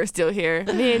Jennifer are still here.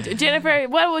 Me and Jennifer.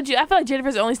 What would you? I feel like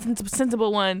Jennifer's the only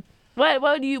sensible one.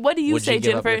 What do you Would say, you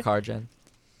give Jennifer? up your car, Jen?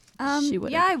 She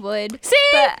wouldn't. Yeah, I would. See,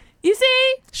 But you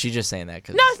see? She's just saying that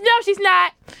because No, she's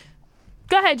not.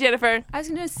 Go ahead, Jennifer. I was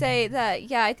going to say that,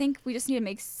 yeah, I think we just need to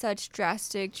make such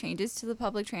drastic changes to the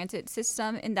public transit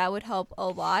system, and that would help a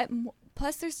lot.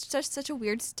 Plus, there's just such a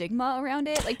weird stigma around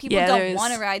it. Like, people Yeah, don't there's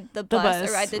want to ride the the bus bus,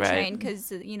 or ride the right. train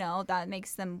because, you know, that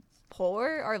makes them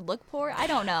poor or look poor. I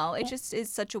don't know. It just is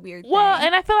such a weird Well, thing.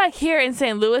 and I feel like here in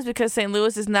St. Louis, because St.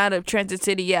 Louis is not a transit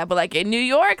city yet, but like in New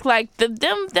York, like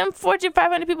them Fortune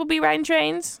 500 people be riding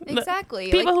trains. Exactly.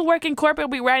 People Like, who work in corporate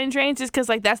will be riding trains just because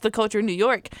like that's the culture in New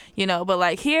York, you know. But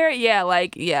like here, yeah,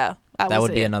 that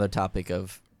would be another topic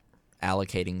of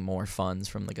allocating more funds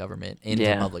from the government into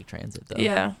Yeah. public transit, though.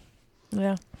 Yeah.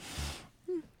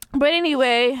 But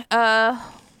anyway,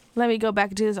 let me go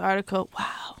back to this article.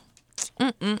 Wow.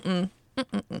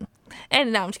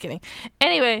 And no, I'm just kidding.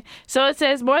 Anyway, so it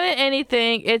says, more than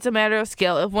anything, it's a matter of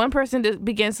scale. If one person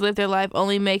begins to live their life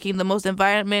only making the most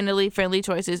environmentally friendly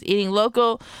choices, eating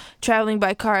local, traveling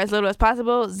by car as little as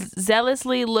possible,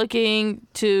 zealously looking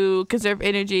to conserve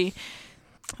energy,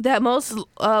 that most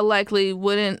likely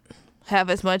wouldn't have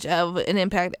as much of an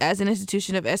impact as an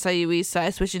institution of SIUE's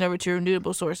size switching over to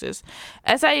renewable sources.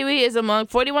 SIUE is among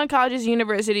 41 colleges and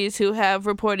universities who have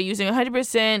reported using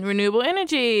 100% renewable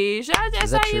energy. Shout out to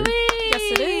Is that SIUE! true? Yes,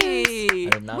 it is. I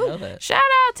did not know that. Shout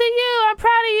out to you. I'm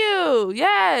proud of you.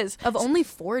 Yes. Of only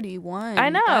 41. I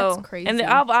know. That's crazy. And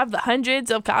of the hundreds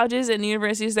of colleges and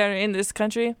universities that are in this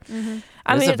country. Mm-hmm.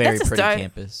 I It's mean, a very that's a pretty start.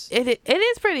 campus. It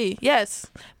is pretty, yes.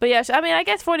 But yeah, I mean, I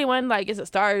guess 41 like is a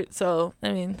start. So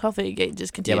I mean, hopefully it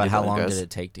just Yeah, continue. but to how grow and long grows. did it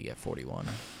take to get 41?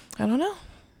 I don't know.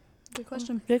 Good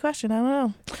question. Good question. I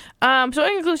don't know. So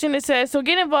in conclusion, it says, so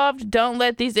get involved. Don't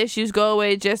let these issues go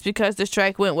away just because the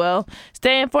strike went well.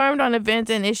 Stay informed on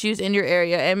events and issues in your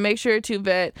area, and make sure to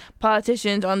vet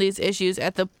politicians on these issues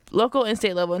at the local and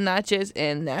state level, not just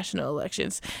in national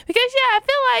elections. Because yeah, I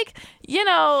feel like, you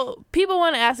know, people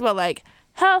want to ask about like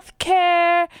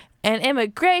healthcare and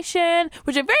immigration,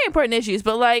 which are very important issues,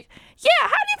 but like, yeah, how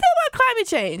do you feel about climate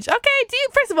change? Okay,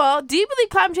 first of all, do you believe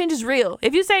climate change is real?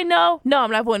 If you say no, I'm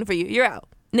not voting for you. You're out.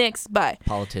 Next, bye.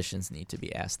 Politicians need to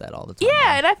be asked that all the time.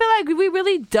 Yeah, and I feel like we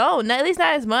really don't. At least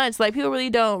not as much. Like, people really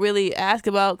don't really ask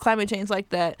about climate change like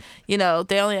that. You know,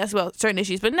 they only ask about certain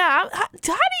issues. But now, how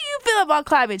do you feel about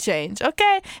climate change?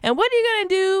 Okay, and what are you gonna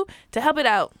do to help it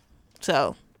out?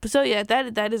 So yeah,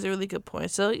 that is a really good point.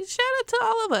 So shout out to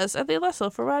all of us at the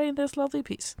Alesso for writing this lovely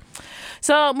piece.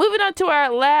 So moving on to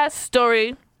our last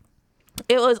story.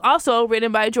 It was also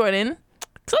written by Jordan.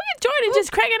 So look at Jordan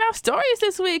just cranking out stories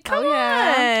this week. Come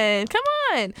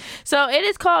on. So it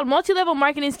is called Multi-Level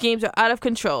Marketing Schemes Are Out of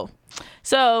Control.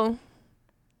 So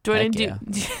Jordan,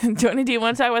 Jordan, do you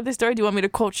want to talk about this story? Do you want me to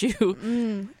quote you?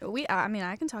 I mean,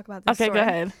 I can talk about this Okay, story. go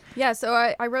ahead. Yeah, so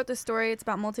I wrote this story. It's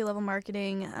about multi-level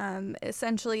marketing.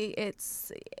 Essentially,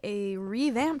 it's a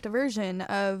revamped version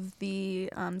of the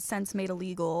since made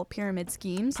illegal pyramid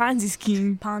schemes.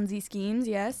 Ponzi schemes,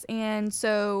 yes. And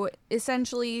so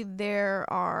essentially there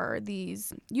are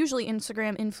these usually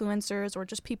Instagram influencers or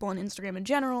just people on Instagram in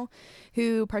general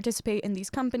who participate in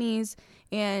these companies,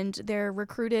 and they're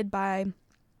recruited by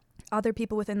other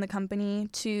people within the company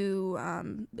to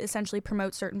essentially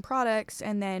promote certain products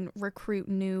and then recruit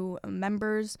new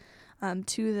members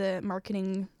to the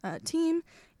marketing team.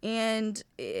 And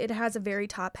it has a very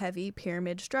top-heavy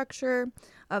pyramid structure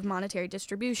of monetary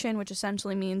distribution, which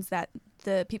essentially means that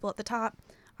the people at the top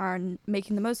are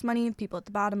making the most money, the people at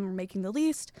the bottom are making the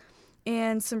least.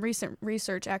 And some recent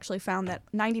research actually found that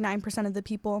 99% of the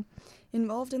people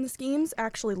involved in the schemes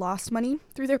actually lost money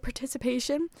through their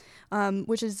participation,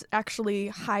 which is actually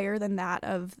higher than that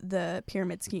of the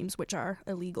pyramid schemes, which are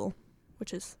illegal,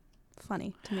 which is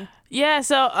funny to me. Yeah.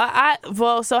 So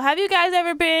so have you guys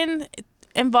ever been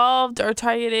involved or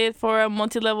targeted for a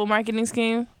multi-level marketing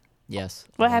scheme? Yes.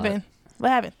 What happened?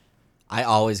 I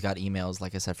always got emails,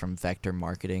 like I said, from Vector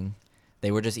Marketing.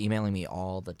 They were just emailing me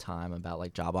all the time about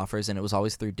like job offers, and it was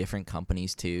always through different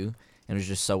companies too. And it was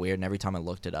just so weird. And every time I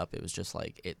looked it up, it was just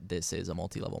like, this is a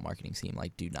multi-level marketing scheme.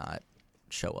 Like, do not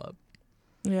show up.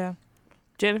 Yeah.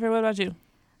 Jennifer, what about you?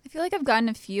 I feel like I've gotten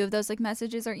a few of those like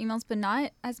messages or emails, but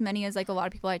not as many as like a lot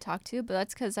of people I talk to. But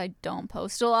that's because I don't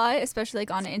post a lot, especially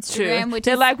like on Instagram. True. Which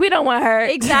they're is like, we don't want her.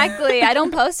 Exactly. I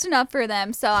don't post enough for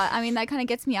them, so I mean that kind of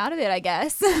gets me out of it, I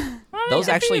guess. Those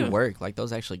actually work. Like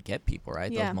those actually get people,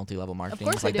 right? Yeah. Those multi-level marketing.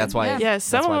 Of course like they that's do. why. Yeah. Yes,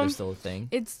 that's some why of they're them. still a thing.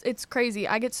 It's crazy.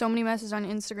 I get so many messages on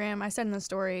Instagram. I said in the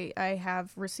story I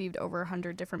have received over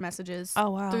 100 different messages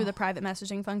through the private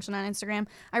messaging function on Instagram.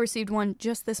 I received one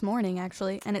just this morning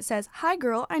actually, and it says, "Hi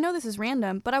girl, I know this is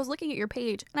random, but I was looking at your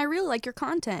page and I really like your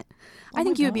content. I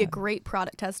think you would be a great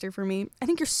product tester for me. I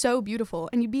think you're so beautiful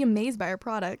and you'd be amazed by our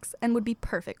products and would be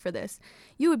perfect for this.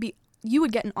 You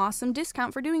would get an awesome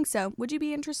discount for doing so. Would you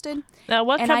be interested?" Now,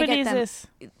 what company is this?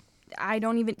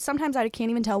 Sometimes I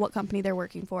can't even tell what company they're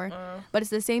working for, but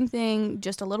it's the same thing,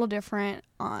 just a little different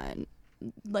on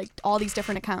like all these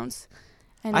different accounts.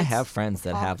 And I have friends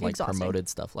that have like exhausting. promoted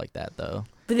stuff like that though.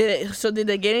 But did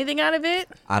they get anything out of it?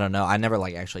 I don't know. I never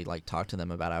like actually like talked to them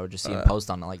about it. I would just see them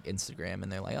post on like Instagram,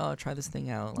 and they're like, "Oh, try this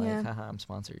thing out." Like, haha, I'm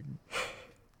sponsored.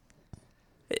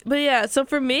 But yeah, so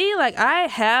for me, like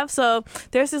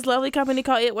there's this lovely company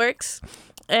called It Works,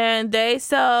 and they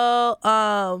sell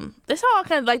all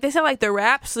kinds of, like, they sell like the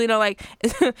wraps, you know, like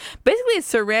basically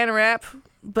it's saran wrap,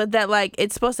 but that like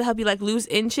it's supposed to help you like lose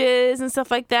inches and stuff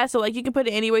like that. So like you can put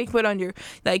it anywhere. You can put it on your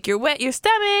your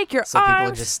stomach, your So arms.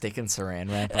 people are just sticking saran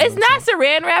wrap. It's not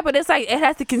saran wrap, but it's like it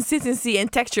has the consistency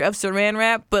and texture of saran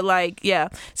wrap. But like, yeah,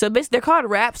 so basically they're called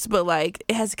wraps, but like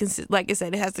it has like I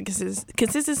said, it has the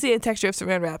consistency and texture of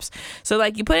saran wraps. So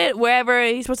like you put it wherever,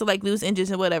 you're supposed to like lose inches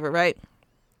and whatever, right?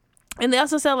 And they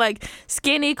also sell like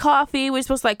skinny coffee, which is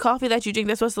supposed to like coffee that you drink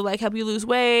that's supposed to like help you lose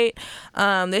weight.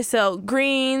 They sell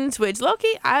greens, which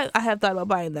low-key, I have thought about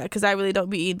buying that because I really don't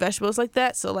be eating vegetables like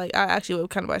that. So like I actually would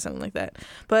kind of buy something like that.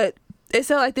 But they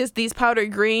sell like these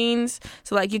powdered greens.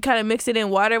 So like you kind of mix it in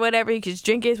water, whatever. You can just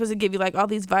drink it. It's supposed to give you like all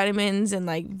these vitamins and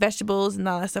like vegetables and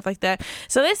all that stuff like that.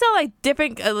 So they sell like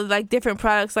different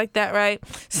products like that, right?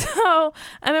 So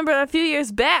I remember a few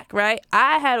years back, right?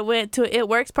 I had went to an It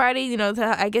Works party, you know,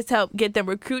 I guess to help get them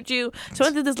recruit you. So I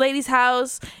went to this lady's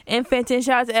house in Fenton.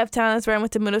 Shout out to F-Town. That's where I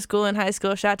went to middle school and high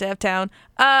school. Shout out to F-Town.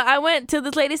 I went to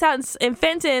this lady's house in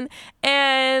Fenton,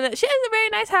 and she has a very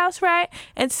nice house, right?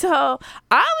 And so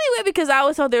I only went because I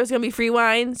always thought there was going to be free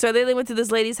wine. So I literally went to this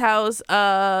lady's house,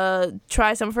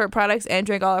 try some of her products, and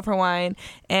drank all of her wine.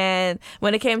 And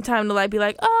when it came time to like be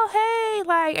like, "Oh, hey,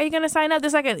 like, are you going to sign up?"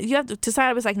 There's like you have to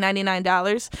sign up. It's like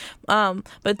 $99.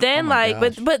 But then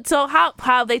but so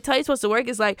how they tell you it's supposed to work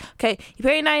is like, okay, you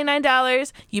pay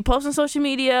 $99, you post on social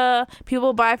media,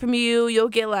 people buy from you, you'll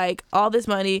get like all this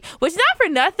money, which not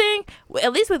for nothing.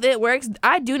 At least with It Works,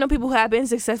 I do know people who have been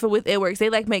successful with It Works. They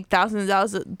like make thousands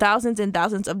and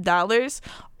thousands of dollars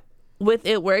with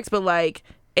It Works, but like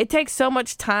it takes so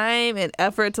much time and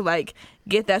effort to like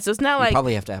get that. So it's not you like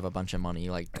probably have to have a bunch of money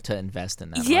like to invest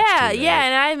in that. Yeah, much too, yeah, right?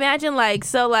 and I imagine like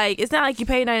so like it's not like you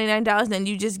pay $99 and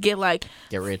you just get like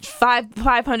Get rich.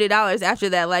 $500 after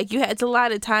that. Like it's a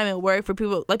lot of time and work for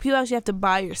people. Like people actually have to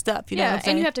buy your stuff. You know what I'm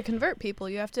saying? And you have to convert people.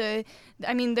 You have to.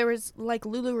 I mean, there was like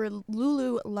Lulu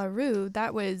LaRue.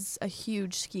 That was a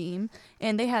huge scheme,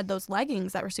 and they had those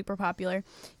leggings that were super popular.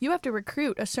 You have to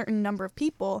recruit a certain number of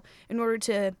people in order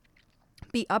to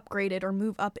be upgraded or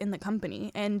move up in the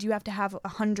company, and you have to have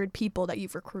 100 people that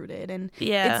you've recruited, and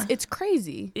it's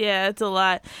crazy. Yeah, it's a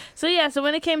lot. So yeah, so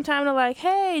when it came time to like,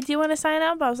 hey, do you want to sign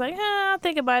up? I was like, I'll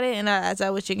think about it. And as I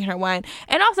was drinking her wine,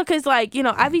 and also because like, you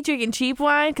know, I be drinking cheap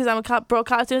wine because I'm a broke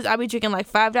college student. I be drinking like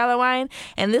 $5 wine,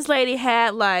 and this lady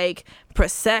had like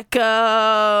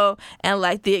Prosecco and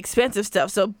like the expensive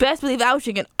stuff. So best believe I was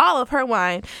drinking all of her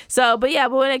wine. So but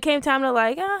when it came time to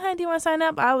like, oh, hey, do you want to sign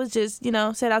up? I was just, you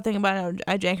know, said I'll think about it.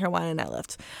 I drank her wine and I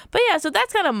left. But yeah, so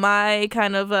that's kind of my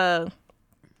kind of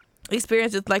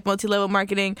experience with like multi-level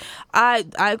marketing. I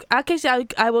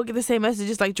will get the same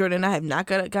messages like Jordan. I have not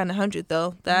gotten 100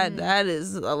 though. That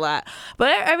is a lot. But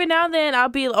every now and then I'll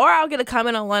get a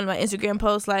comment on one of my Instagram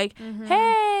posts like,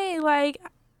 hey, like.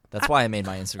 That's why I made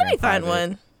my Instagram. Let me find private.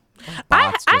 one.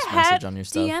 bots I just had message on your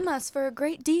stuff. DM us for a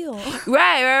great deal.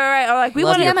 Right. Or like we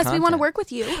Love want your DM us. We want to content. work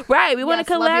with you. Right, we want Yes,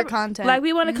 to love your collaborate. content. Like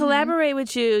we want to collaborate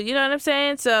with you. You know what I'm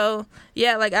saying? So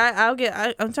yeah, like I'm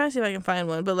trying to see if I can find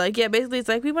one, but like yeah, basically it's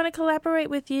like we want to collaborate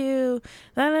with you.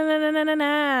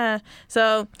 Na.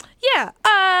 So yeah,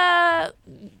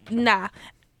 nah.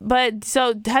 But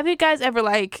so have you guys ever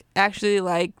like actually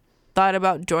like thought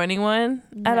about joining one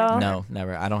at all? No,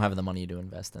 never. I don't have the money to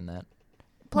invest in that.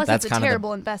 Plus, That's it's a kinda the-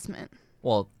 terrible investment.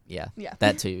 Well, yeah, Yeah.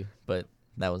 that too. But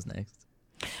that was next.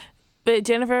 But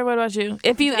Jennifer, what about you?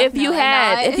 If you Definitely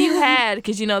had,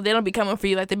 because you know they don't be coming for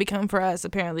you like they be coming for us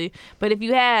apparently. But if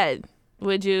you had,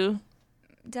 would you?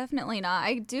 Definitely not.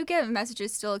 I do get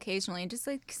messages still occasionally. It just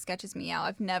like sketches me out.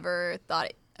 I've never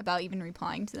thought about even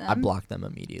replying to them. I blocked them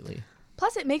immediately.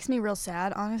 Plus, it makes me real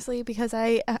sad, honestly, because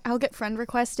I'll get friend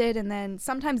requested, and then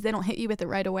sometimes they don't hit you with it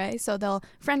right away. So they'll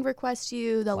friend request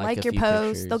you, they'll Like like a your few post,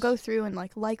 pictures. they'll go through and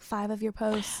like 5 of your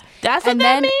posts. That's what And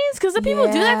that then- means. Because the people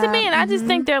do that to me, and I just Yeah,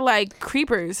 think they're like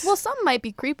creepers. Well, some might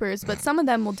be creepers, but some of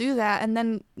them will do that, and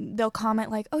then they'll comment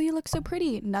like, "Oh, you look so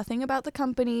pretty." Nothing about the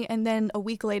company, and then a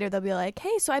week later they'll be like,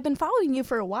 "Hey, so I've been following you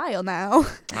for a while now."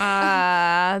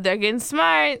 They're getting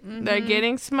smart. They're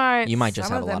getting smart. You might just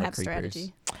Some have of a them lot have of creepers.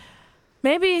 strategy.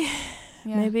 Maybe.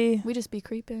 Yeah. Maybe. We just be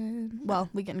creeping. Well,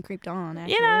 we getting creeped on.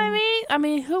 Actually. You know what I mean? I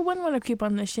mean, who wouldn't want to creep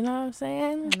on this? You know what I'm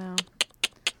saying? I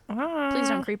know. Please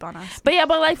don't creep on us. But yeah,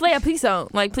 but like, Leia, please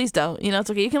don't. Like, please don't. You know, it's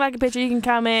okay. You can like a picture. You can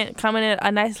comment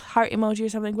a nice heart emoji or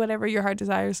something, whatever your heart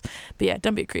desires. But yeah,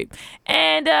 don't be a creep.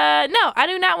 And no, I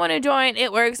do not want to join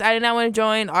It Works. I do not want to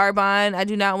join Arbonne. I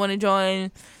do not want to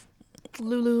join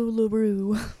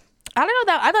Lululemon. I don't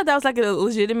know that. I thought that was like a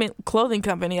legitimate clothing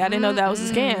company. I didn't know that was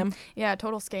a scam. Yeah,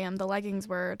 total scam. The leggings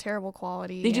were terrible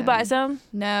quality. Did you buy and- some?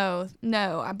 No.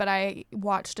 But I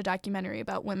watched a documentary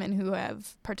about women who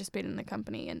have participated in the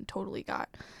company and totally got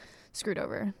screwed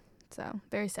over. So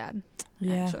very sad.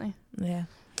 Actually. Yeah.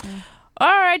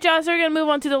 All right, y'all. So we're gonna move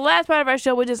on to the last part of our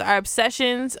show, which is our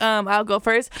obsessions. I'll go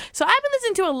first. So I've been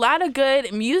listening to a lot of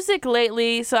good music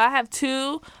lately. So I have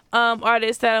 2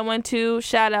 artists that I want to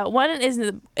shout out. One is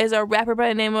a rapper by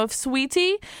the name of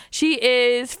Sweetie. She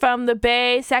is from the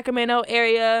Bay, Sacramento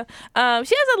area. She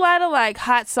has a lot of like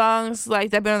hot songs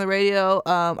like that been on the radio.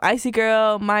 Icy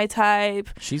Girl, My Type.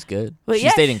 She's good. But She's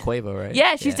yeah, dating Quavo, right?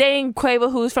 Yeah, she's dating Quavo,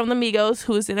 who's from the Migos,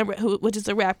 which is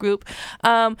a rap group.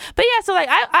 But yeah, so like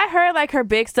I heard like her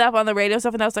big stuff on the radio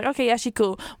stuff, and I was like, okay, yeah, she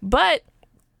cool. But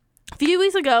a few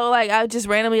weeks ago, like I just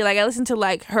randomly I listened to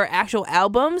like her actual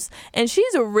albums, and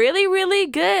she's really, really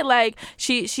good. Like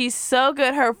she's so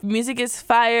good. Her music is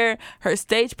fire. Her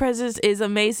stage presence is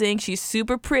amazing. She's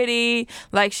super pretty.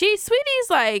 Like Sweetie's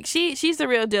like she's the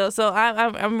real deal. So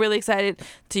I'm really excited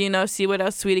to see what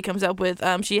else Sweetie comes up with.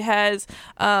 She has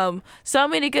so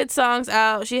many good songs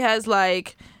out. She has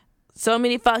like so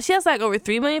many followers. She has like over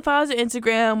 3 million followers on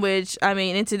Instagram, which I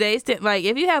mean in today's like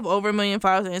if you have over 1 million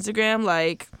followers on Instagram,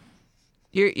 like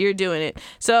you're doing it.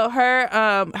 So her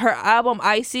album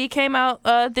Icy came out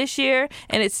this year,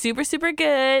 and it's super, super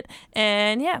good.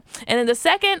 And yeah. And then the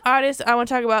second artist I want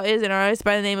to talk about is an artist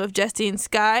by the name of Justine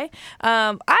Skye.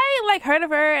 I like heard of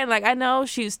her, and like I know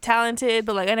she's talented,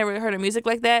 but like I never heard her music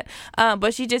like that.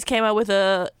 But she just came out with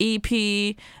a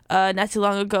EP not too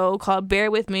long ago called Bear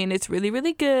With Me, and it's really,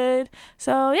 really good.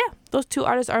 So yeah, those 2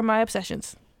 artists are my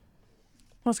obsessions.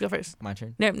 Let's go first. My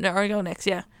turn. No, or go next.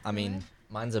 Yeah. I mean,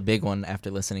 mine's a big one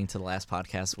after listening to the last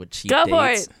podcast with cheap Go dates. for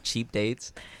it. Cheap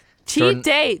dates. Cheap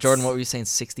dates. Jordan, what were you saying?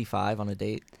 65 on a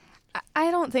date? I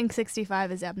don't think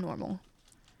 65 is abnormal.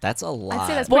 That's a lot. I'd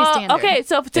say that's pretty Well, standard. okay,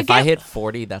 so if I hit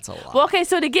 40, that's a lot. Well, okay,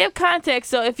 so to give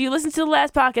context, so if you listen to the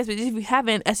last podcast, but if you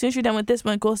haven't, as soon as you're done with this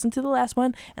one, go listen to the last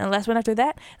one, and the last one after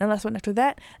that, and the last one after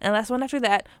that, and the last one after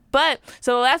that. But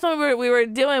so the last one we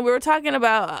were talking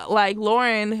about, like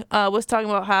Lauren was talking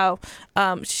about how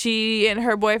she and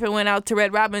her boyfriend went out to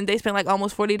Red Robin. They spent like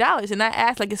almost $40, and I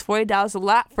asked like, is $40 a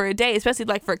lot for a day, especially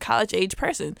like for a college age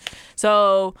person?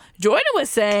 So Jordan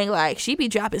was saying like she'd be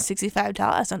dropping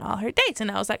 $65 on all her dates, and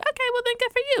I was like, okay, well then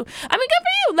good for you. I mean, good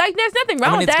for you. Like there's nothing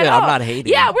wrong with it's that good. at all. I'm not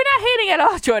hating. Yeah, we're not hating at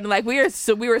all, Jordan. Like we were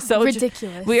so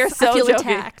ridiculous. We are so I feel joking.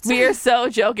 attacked. We are so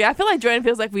joking. I feel like Jordan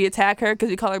feels like we attack her because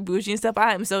we call her bougie and stuff.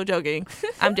 I am so joking.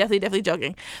 I'm definitely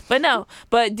joking. But no.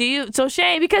 But do you? So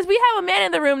Shane, because we have a man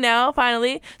in the room now,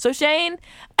 finally. So Shane,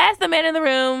 as the man in the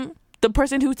room, the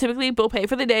person who typically will pay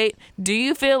for the date, do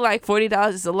you feel like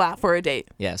 $40 is a lot for a date?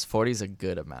 Yes, 40 is a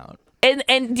good amount.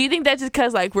 And do you think that's just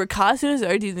because like we're college students,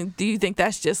 or do you think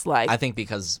that's just like? I think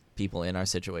because people in our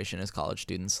situation as college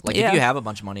students, like if you have a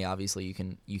bunch of money, obviously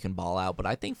you can ball out. But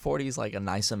I think 40 is like a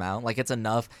nice amount. Like it's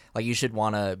enough. Like you should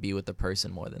want to be with the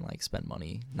person more than like spend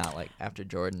money. Not like after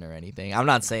Jordan or anything. I'm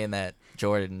not saying that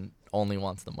Jordan only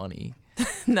wants the money.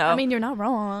 No, I mean you're not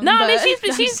wrong. No, I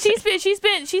mean she's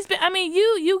been. I mean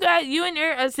you and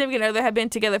your significant other have been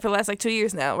together for the last like 2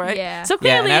 years now, right? Yeah. So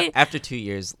clearly, Yeah, and after 2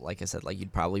 years, like I said, like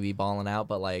you'd probably be balling out.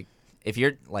 But like if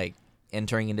you're like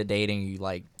entering into dating, you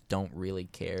like don't really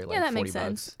care. Like yeah, that 40 makes bucks.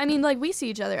 sense. I mean, like we see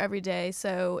each other every day,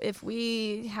 so if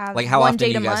we have Like, how one often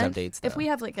date do a you guys have month, dates, if though? we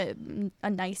have like a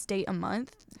nice date a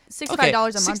month, $65 Okay, a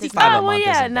month is 65 not. a Oh, well, month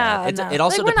yeah, isn't bad. no. It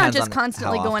also Like, we're not depends just on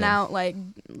constantly how going often. out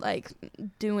like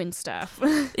doing stuff.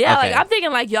 yeah, Okay. like I'm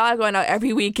thinking like y'all are going out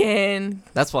every weekend.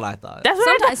 That's what I thought. That's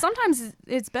what I sometimes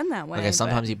it's been that way. Okay,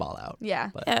 sometimes but you ball out. yeah.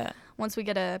 But, Yeah, Once we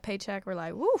get a paycheck, we're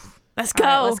like, woo. let's All go.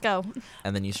 right, let's go.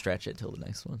 and then you stretch it till the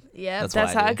next one. Yeah, That's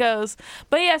That's what I how do. it goes.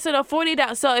 But yeah, so the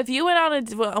 $40. So if you went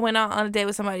out on a date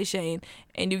with somebody, Shane,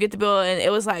 and you get the bill and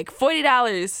it was like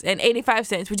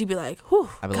 $40.85, would you be like, whew?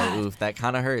 I'd be like, oof, that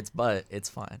kind of hurts, but it's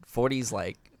fine. 40's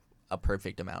like a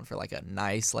perfect amount for like a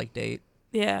nice like date.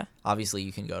 Yeah. Obviously,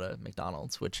 you can go to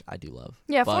McDonald's, which I do love.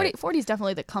 yeah. but, 40 is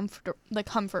definitely the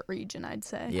comfort region, I'd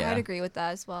say. Yeah. I'd agree with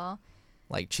that as well.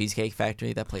 Like Cheesecake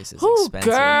Factory, that place is Ooh,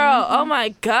 expensive. girl, oh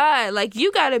my God! Like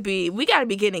we gotta be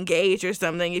getting engaged or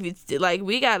something. If you like,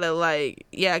 we gotta like,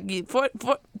 yeah. For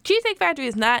Cheesecake Factory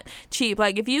is not cheap.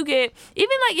 Like if you get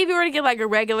if you were to get like a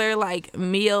regular like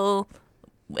meal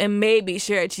and maybe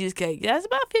share a cheesecake, that's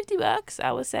about $50,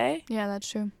 I would say. Yeah, that's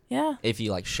true. Yeah. If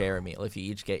you like share a meal, if you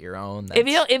each get your own. If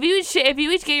you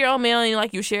each get your own meal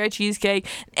and you share a cheesecake,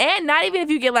 and not even if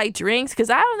you get like drinks, because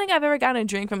I don't think I've ever gotten a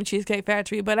drink from a Cheesecake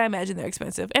Factory, but I imagine they're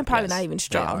expensive and probably Yes, not even they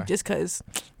strong, are. just because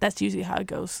that's usually how it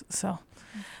goes. So,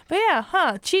 but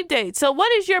yeah, cheap date. So,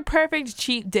 what is your perfect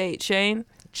cheap date, Shane?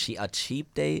 a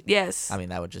cheap date. Yes, I mean,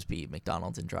 that would just be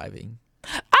McDonald's and driving.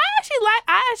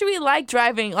 I actually really like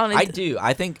driving on a. I do.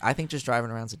 I think just driving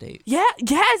around's a date. Yeah,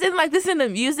 yes, and like listening to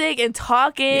music and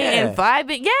talking and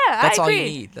vibing. Yeah, That's I all agree. you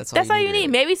need. That's all you need. really.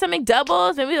 Maybe some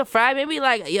McDoubles, maybe a fry, maybe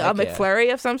like a Heck yeah.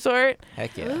 McFlurry of some sort.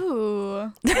 Heck yeah.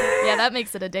 Ooh. Yeah, that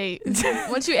makes it a date.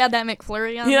 Once you add that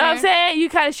McFlurry on You know there. what I'm saying? You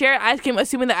kind of share ice cream,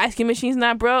 assuming the ice cream machine's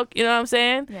not broke. You know what I'm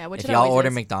saying? Yeah, which If it y'all always order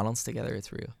is. McDonald's together,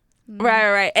 it's real.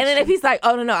 Right. And then if he's like,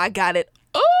 oh, no, I got it.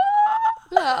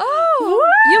 Oh,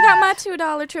 you got my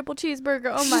 $2 triple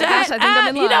cheeseburger. Oh my gosh, I think I'm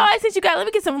in love. You know what? Since you got, let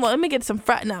me get some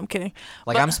fry. No, I'm kidding.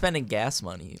 Like But- I'm spending gas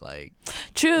money. Like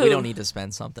True. we don't need to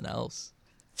spend something else.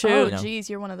 True. Oh, You know. geez,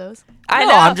 you're one of those. I No,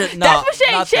 know. I'm just- no, That's what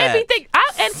Shane not be that. thinking.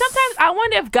 And sometimes I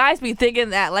wonder if guys be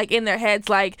thinking that, like in their heads,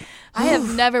 like I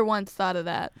have never once thought of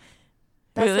that.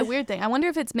 That's Really? the weird thing. I wonder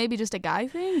if it's maybe just a guy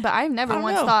thing, but I've never I don't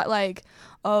once know. thought like,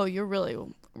 oh, you're really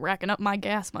racking up my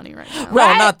gas money right now. No,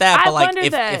 Right? not that. I But like wondered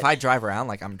if that. I drive around,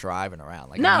 like I'm driving around,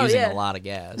 like No, I'm using yeah. a lot of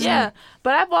gas. Yeah,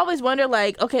 but I've always wondered,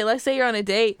 like, okay, let's say you're on a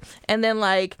date, and then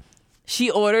like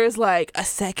she orders like a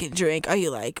second drink. Are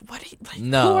you like, what? Are you, like,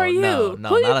 No, who are you? no,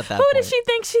 who not at that Who does point. she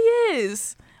think she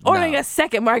is? Ordering No. a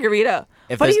second margarita.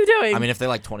 If What are there's- you doing? I mean, if they're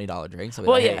like $20 drinks, I'll be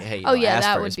Well, like, yeah. hey, you Oh, know, yeah, ask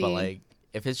that would first. But be- like,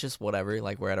 if it's just whatever,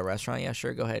 like we're at a restaurant, yeah,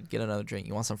 sure, go ahead, get another drink.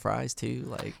 You want some fries too?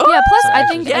 Like, Yeah, plus Some I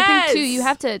extra think stuff. I think too, Yes. you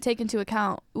have to take into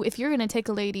account if you're gonna take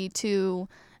a lady to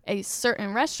a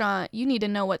certain restaurant, you need to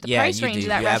know what the Yeah, price you range do. of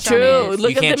that You restaurant True. is. Look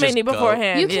You at can't the just menu go-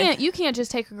 beforehand. You can't just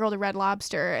take a girl to Red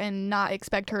Lobster and not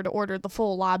expect her to order the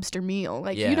full lobster meal.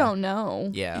 Like Yeah. you don't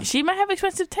know. yeah, She might have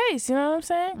expensive taste. You know what I'm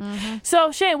saying? Mm-hmm.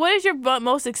 So Shane, what is your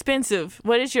most expensive?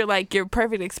 What is your your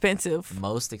perfect expensive?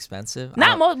 most expensive.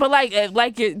 Not most, but like your the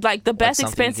best something you could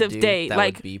expensive do date. that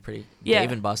Like would be pretty. Yeah.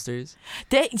 Dave and Buster's.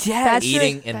 yes. That's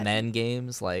Eating true. and That- then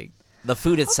games, like the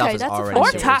food itself Okay, is that's a already fun or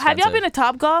super date. top. Have y'all been expensive. to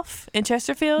Top Golf in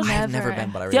Chesterfield? I've never Never.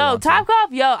 been, but I really Yo, want to. Top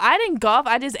Golf. Yo, I didn't golf.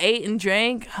 I just ate and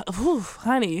drank. Whew,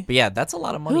 honey. But yeah, that's a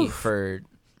lot of money Oof. for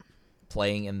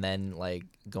playing and then like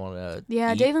going to.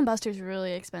 Yeah, eat. Dave and Buster's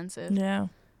really expensive. Yeah.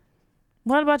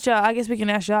 What about y'all? I guess we can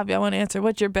ask y'all if y'all want to answer.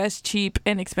 What's your best cheap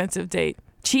and expensive date?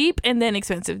 Cheap and then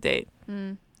expensive date.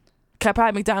 Mm.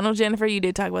 Probably McDonald's. Jennifer, you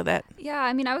did talk about that. Yeah,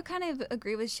 I mean, I would kind of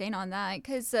agree with Shane on that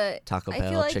because Taco I feel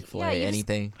Bell, like, Chick-fil-A, yeah, you just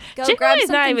anything. go Chick-fil-A grab is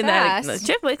not something even fast. that.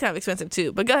 Chick-fil-A is kind of expensive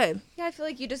too. But go ahead. Yeah, I feel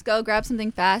like you just go grab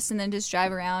something fast and then just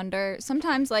drive around. Or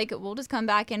sometimes, like, we'll just come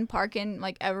back and park in,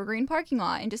 like, Evergreen parking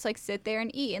lot and just, like, sit there and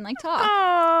eat and, like, talk.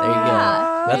 There you go.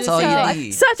 Yeah. That's all So- you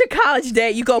need. Such a college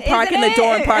date. You go park in Isn't the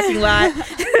dorm it? parking lot.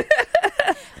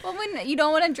 Well, when you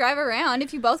don't want to drive around,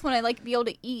 if you both want to, like, be able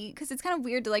to eat, because it's kind of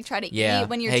weird to, like, try to Yeah. eat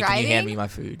when you're hey, driving. can you hand me my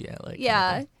food? Yeah. Like.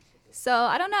 Yeah. kinda So,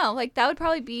 I don't know. Like, that would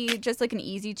probably be just, like, an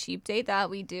easy, cheap date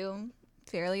that we do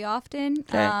fairly often.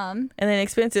 Okay. And then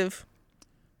expensive.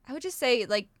 I would just say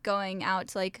like going out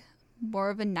to like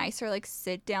more of a nicer like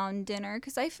sit down dinner,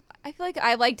 because I feel like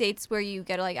I like dates where you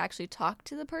get to like actually talk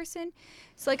to the person.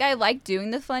 So like I like doing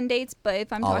the fun dates, but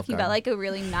if I'm Olive talking about Garden. like a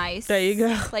really nice There you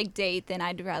go. like date, then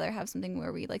I'd rather have something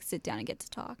where we like sit down and get to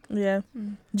talk. Yeah.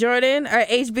 Jordan, our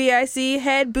HBIC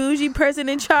head bougie person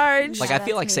in charge. Like Yeah, I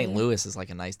feel like that's St. me. Louis is like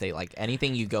a nice date. Like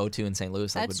anything you go to in St.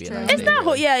 Louis like, would That's be a true. nice It's date. not.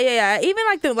 really. Yeah. Even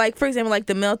like for example, like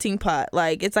the Melting Pot.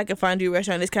 Like it's like a fondue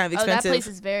restaurant. It's kind of Oh, that expensive. place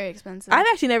is very expensive. I've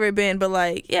actually never been, but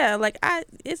like, yeah, like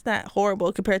it's not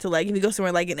horrible compared to like if you go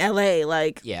somewhere like in LA.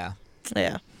 Like, Yeah.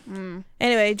 yeah. Mm.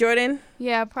 Anyway, Jordan.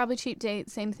 Yeah, probably cheap date.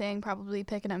 Same thing. Probably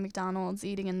picking at McDonald's,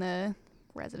 eating in the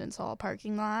residence hall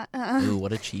parking lot. Ooh,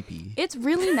 what a cheapie. It's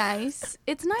really nice.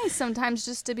 It's nice sometimes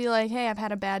just to be like, hey, I've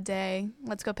had a bad day.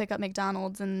 Let's go pick up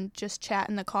McDonald's and just chat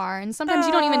in the car. And sometimes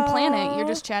you don't even plan it. You're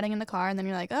just chatting in the car, and then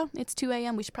you're like, oh, it's 2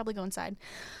 a.m. We should probably go inside.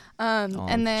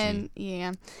 And then,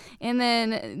 yeah. And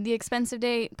then the expensive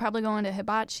date, probably going to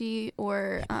Hibachi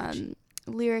or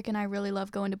Lyric and I really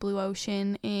love going to Blue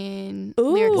Ocean in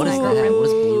Ooh. Lyric What and is my that? girlfriend. What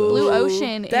is Blue Blue Ocean?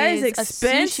 Ocean That is is a sushi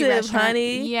expensive, restaurant.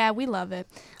 honey. Yeah, we love it.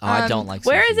 Oh, I don't like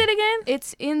Where sushi. is it again?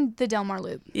 It's in the Del Mar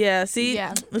Loop. Yeah. See.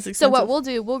 Yeah. It's expensive. So what we'll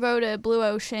do, we'll go to Blue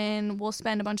Ocean. We'll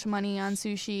spend a bunch of money on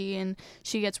sushi, and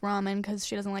she gets ramen because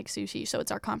she doesn't like sushi, so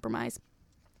it's our compromise.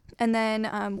 And then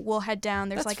we'll head down.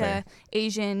 There's That's like fair. a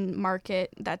Asian market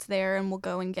that's there, and we'll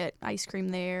go and get ice cream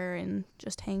there and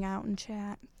just hang out and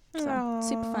chat. So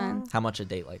super fun. How much a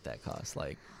date like that costs?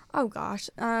 Like, Oh gosh,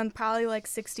 probably like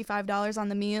 $65 on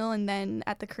the meal, and then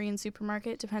at the Korean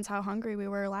supermarket, depends how hungry we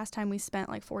were. Last time we spent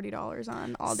like $40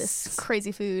 on all this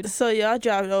crazy food. So y'all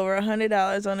dropped over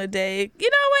 $100 on a date. You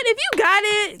know what? If you got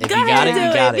it, If go you ahead got and it, do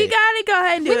you it. got If you it. got it, go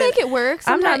ahead and do We it. make it work.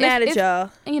 I'm not Sometimes mad if- at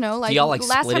y'all. You know, like do y'all like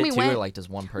last split time it we too, went. or like does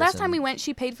one person? Last time we went,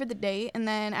 she paid for the date, and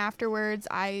then afterwards,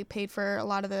 I paid for a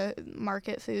lot of the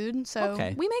market food. So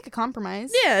Okay. we make a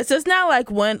compromise. Yeah, so it's not like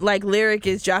one like Lyric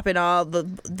is dropping all the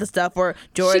stuff or She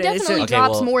Jordan is definitely Okay,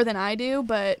 drops well- more than I do,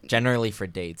 but Generally for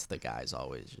dates, the guys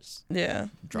always just yeah.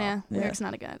 drop. yeah, Yeah. Lyric's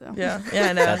not a guy though. Yeah. Yeah,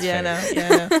 I know. That's Yeah, I know. fair. Yeah,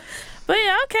 I know. But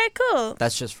yeah, okay, cool.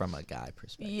 That's just from a guy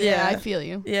perspective. Yeah, Yeah. I feel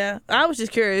you. Yeah. I was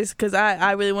just curious because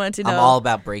I really wanted to know. I'm all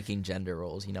about breaking gender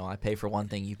roles. You know, I pay for one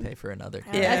thing, you pay for another.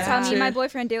 Yeah. That's how me True. and my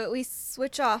boyfriend do it. We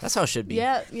switch off. That's how it should be.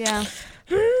 Yeah, yeah.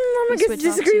 I'm We gonna switch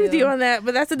disagree off with you too. on that,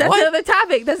 but that's What? another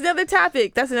topic. That's another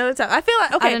topic. I feel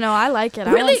like okay. I don't know. I like it.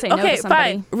 I Really? won't say no Okay, to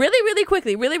somebody. fine. Really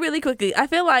quickly. I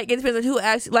feel like it depends on who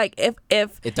asks. Like if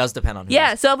It does depend on who. yeah.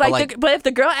 asks. So But, like, but if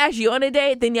the girl asks you on a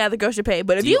date, then yeah, the girl should pay.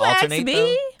 But if Do you you ask alternate, me,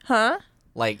 though? huh?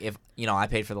 like if you know I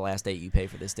paid for the last date, you pay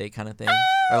for this date, kind of thing,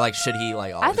 or like should he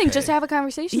like? I Always think pay? just to have a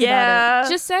conversation Yeah. about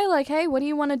it. Just say like, hey, what do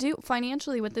you want to do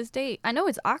financially with this date? I know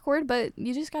it's awkward, but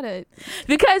you just gotta.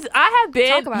 Because I have been,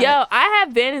 Talk about I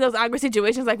have been in those awkward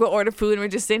situations. Like we'll order food and we're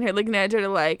just sitting here looking at each other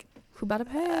like, Who about to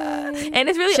pay? and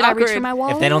it's really Should I awkward. reach for my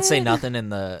wallet? If they don't say nothing,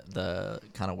 and the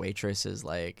kind of waitress is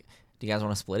like, "Do you guys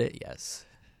want to split it?" Yes.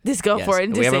 Just go Yes. for it.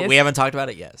 And We just say haven't talked about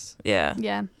it. Yes. yeah.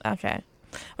 Yeah. Okay.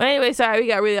 But anyway, sorry, we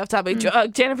got really off topic.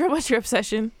 Jennifer, what's your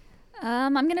obsession?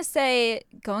 I'm gonna say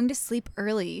going to sleep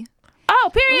early. Oh,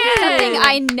 period. Something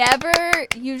I never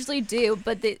usually do,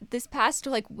 but this past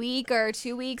like week or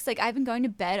 2 weeks, like I've been going to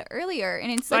bed earlier,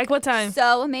 and it's Like what time?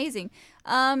 So amazing.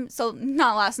 So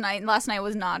not last night. Last night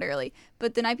was not early,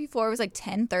 but the night before was like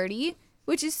 10:30,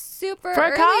 which is super For a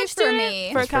early college for student?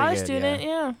 me. For a That's pretty college good, student,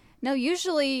 yeah. No,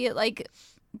 usually like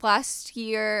last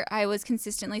year I was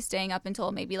consistently staying up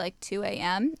until maybe like 2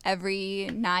 a.m. every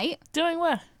night. Doing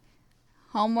what?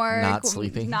 Homework, Not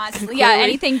sleeping. Yeah,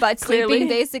 anything but Clearly. sleeping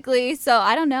basically. So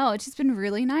I don't know. It's just been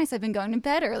really nice. I've been going to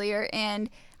bed earlier, and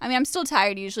I mean I'm still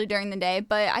tired usually during the day,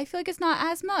 but I feel like it's not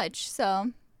as much.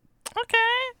 So Okay,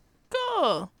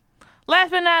 cool.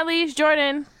 Last but not least,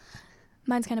 Jordan.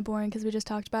 Mine's kind of boring because we just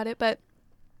talked about it, but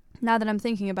now that I'm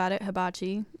thinking about it,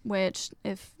 hibachi, which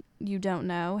if you don't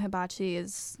know, hibachi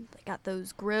is they got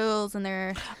those grills and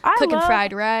they're I cooking love-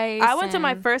 fried rice. I went to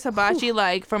my and- first hibachi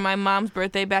like for my mom's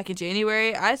birthday back in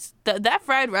January. That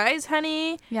fried rice,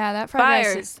 honey, Yeah, that fried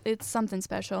Fire. rice is it's something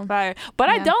special. fire. But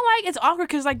I Yeah. don't like it's awkward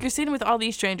because like you're sitting with all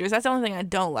these strangers. That's the only thing I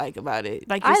don't like about it.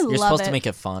 Like I you're, You're love supposed it. to make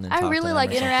it fun. And I talk to really them like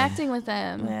or something. interacting with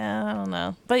them. yeah, I don't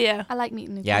know. But yeah. I like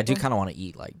meeting new Yeah, I do people. kind of want to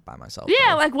eat like by myself.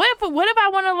 Yeah, though. like what if I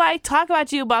want to like talk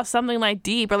about you about something like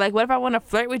deep, or like what if I want to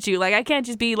flirt with you? Like I can't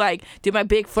just be like do my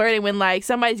big flirting when like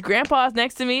somebody's grandpa's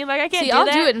next to me. Like I can't See, do I'll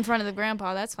that. do it in front of the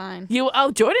grandpa. That's fine.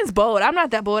 Jordan's bold. I'm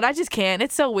not that bold. I just can't.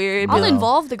 It's so weird. I'll I'll No.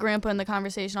 involve the grandpa in the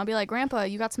conversation. I'll be like, Grandpa,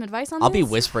 you got some advice on I'll this? be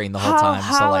whispering the whole How time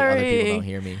so like other people hollering. don't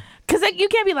hear me. Because like, you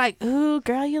can't be like, ooh,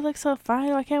 girl, you look so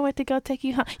fine. I can't wait to go take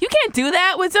you home. You can't do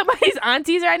that when somebody's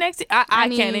auntie's right next to you. I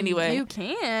mean, can't anyway. You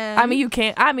can. I mean, you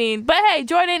can't. I mean, but hey,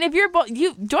 Jordan, if you're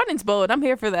Jordan's bold. I'm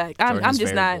here for that. I'm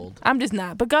just not. Bold. I'm just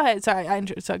not. But go ahead. Sorry,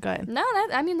 so go ahead. No,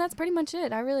 that's pretty much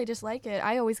it. I really just like it.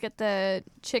 I always get the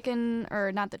chicken,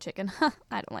 or not the chicken. I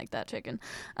don't like that chicken.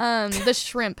 The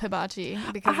shrimp hibachi,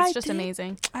 because it's just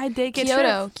amazing. I did get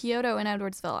shrimp. Kyoto and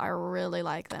Edwardsville. I really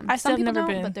like them. Some people don't,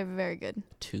 been, but they're very good.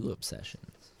 2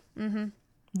 obsessions. Mm-hmm.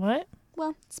 What?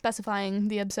 Well, specifying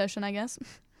the obsession, I guess.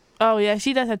 Oh yeah,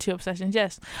 she does have 2 obsessions.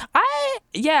 Yes,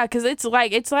 because it's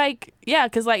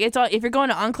all if you're going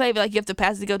to Enclave, like you have to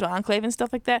pass to go to Enclave and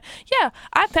stuff like that. Yeah,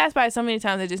 I've passed by it so many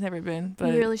times. I've just never been.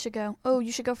 But you really should go. Oh,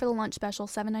 you should go for the lunch special,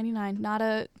 $7.99. Not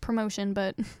a promotion,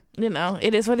 but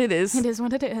it is what it is. It is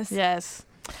what it is. Yes.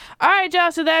 All right,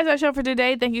 y'all. So that's our show for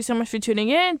today. Thank you so much for tuning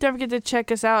in. Don't forget to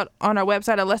check us out on our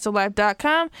website at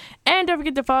alestolife.com. And don't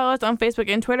forget to follow us on Facebook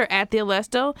and Twitter at The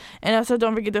Alesto. And also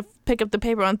don't forget to pick up the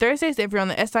paper on Thursdays if you're on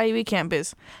the SIUE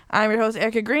campus. I'm your host,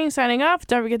 Erica Green, signing off.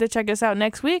 Don't forget to check us out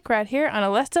next week right here on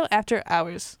Alesto After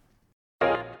Hours.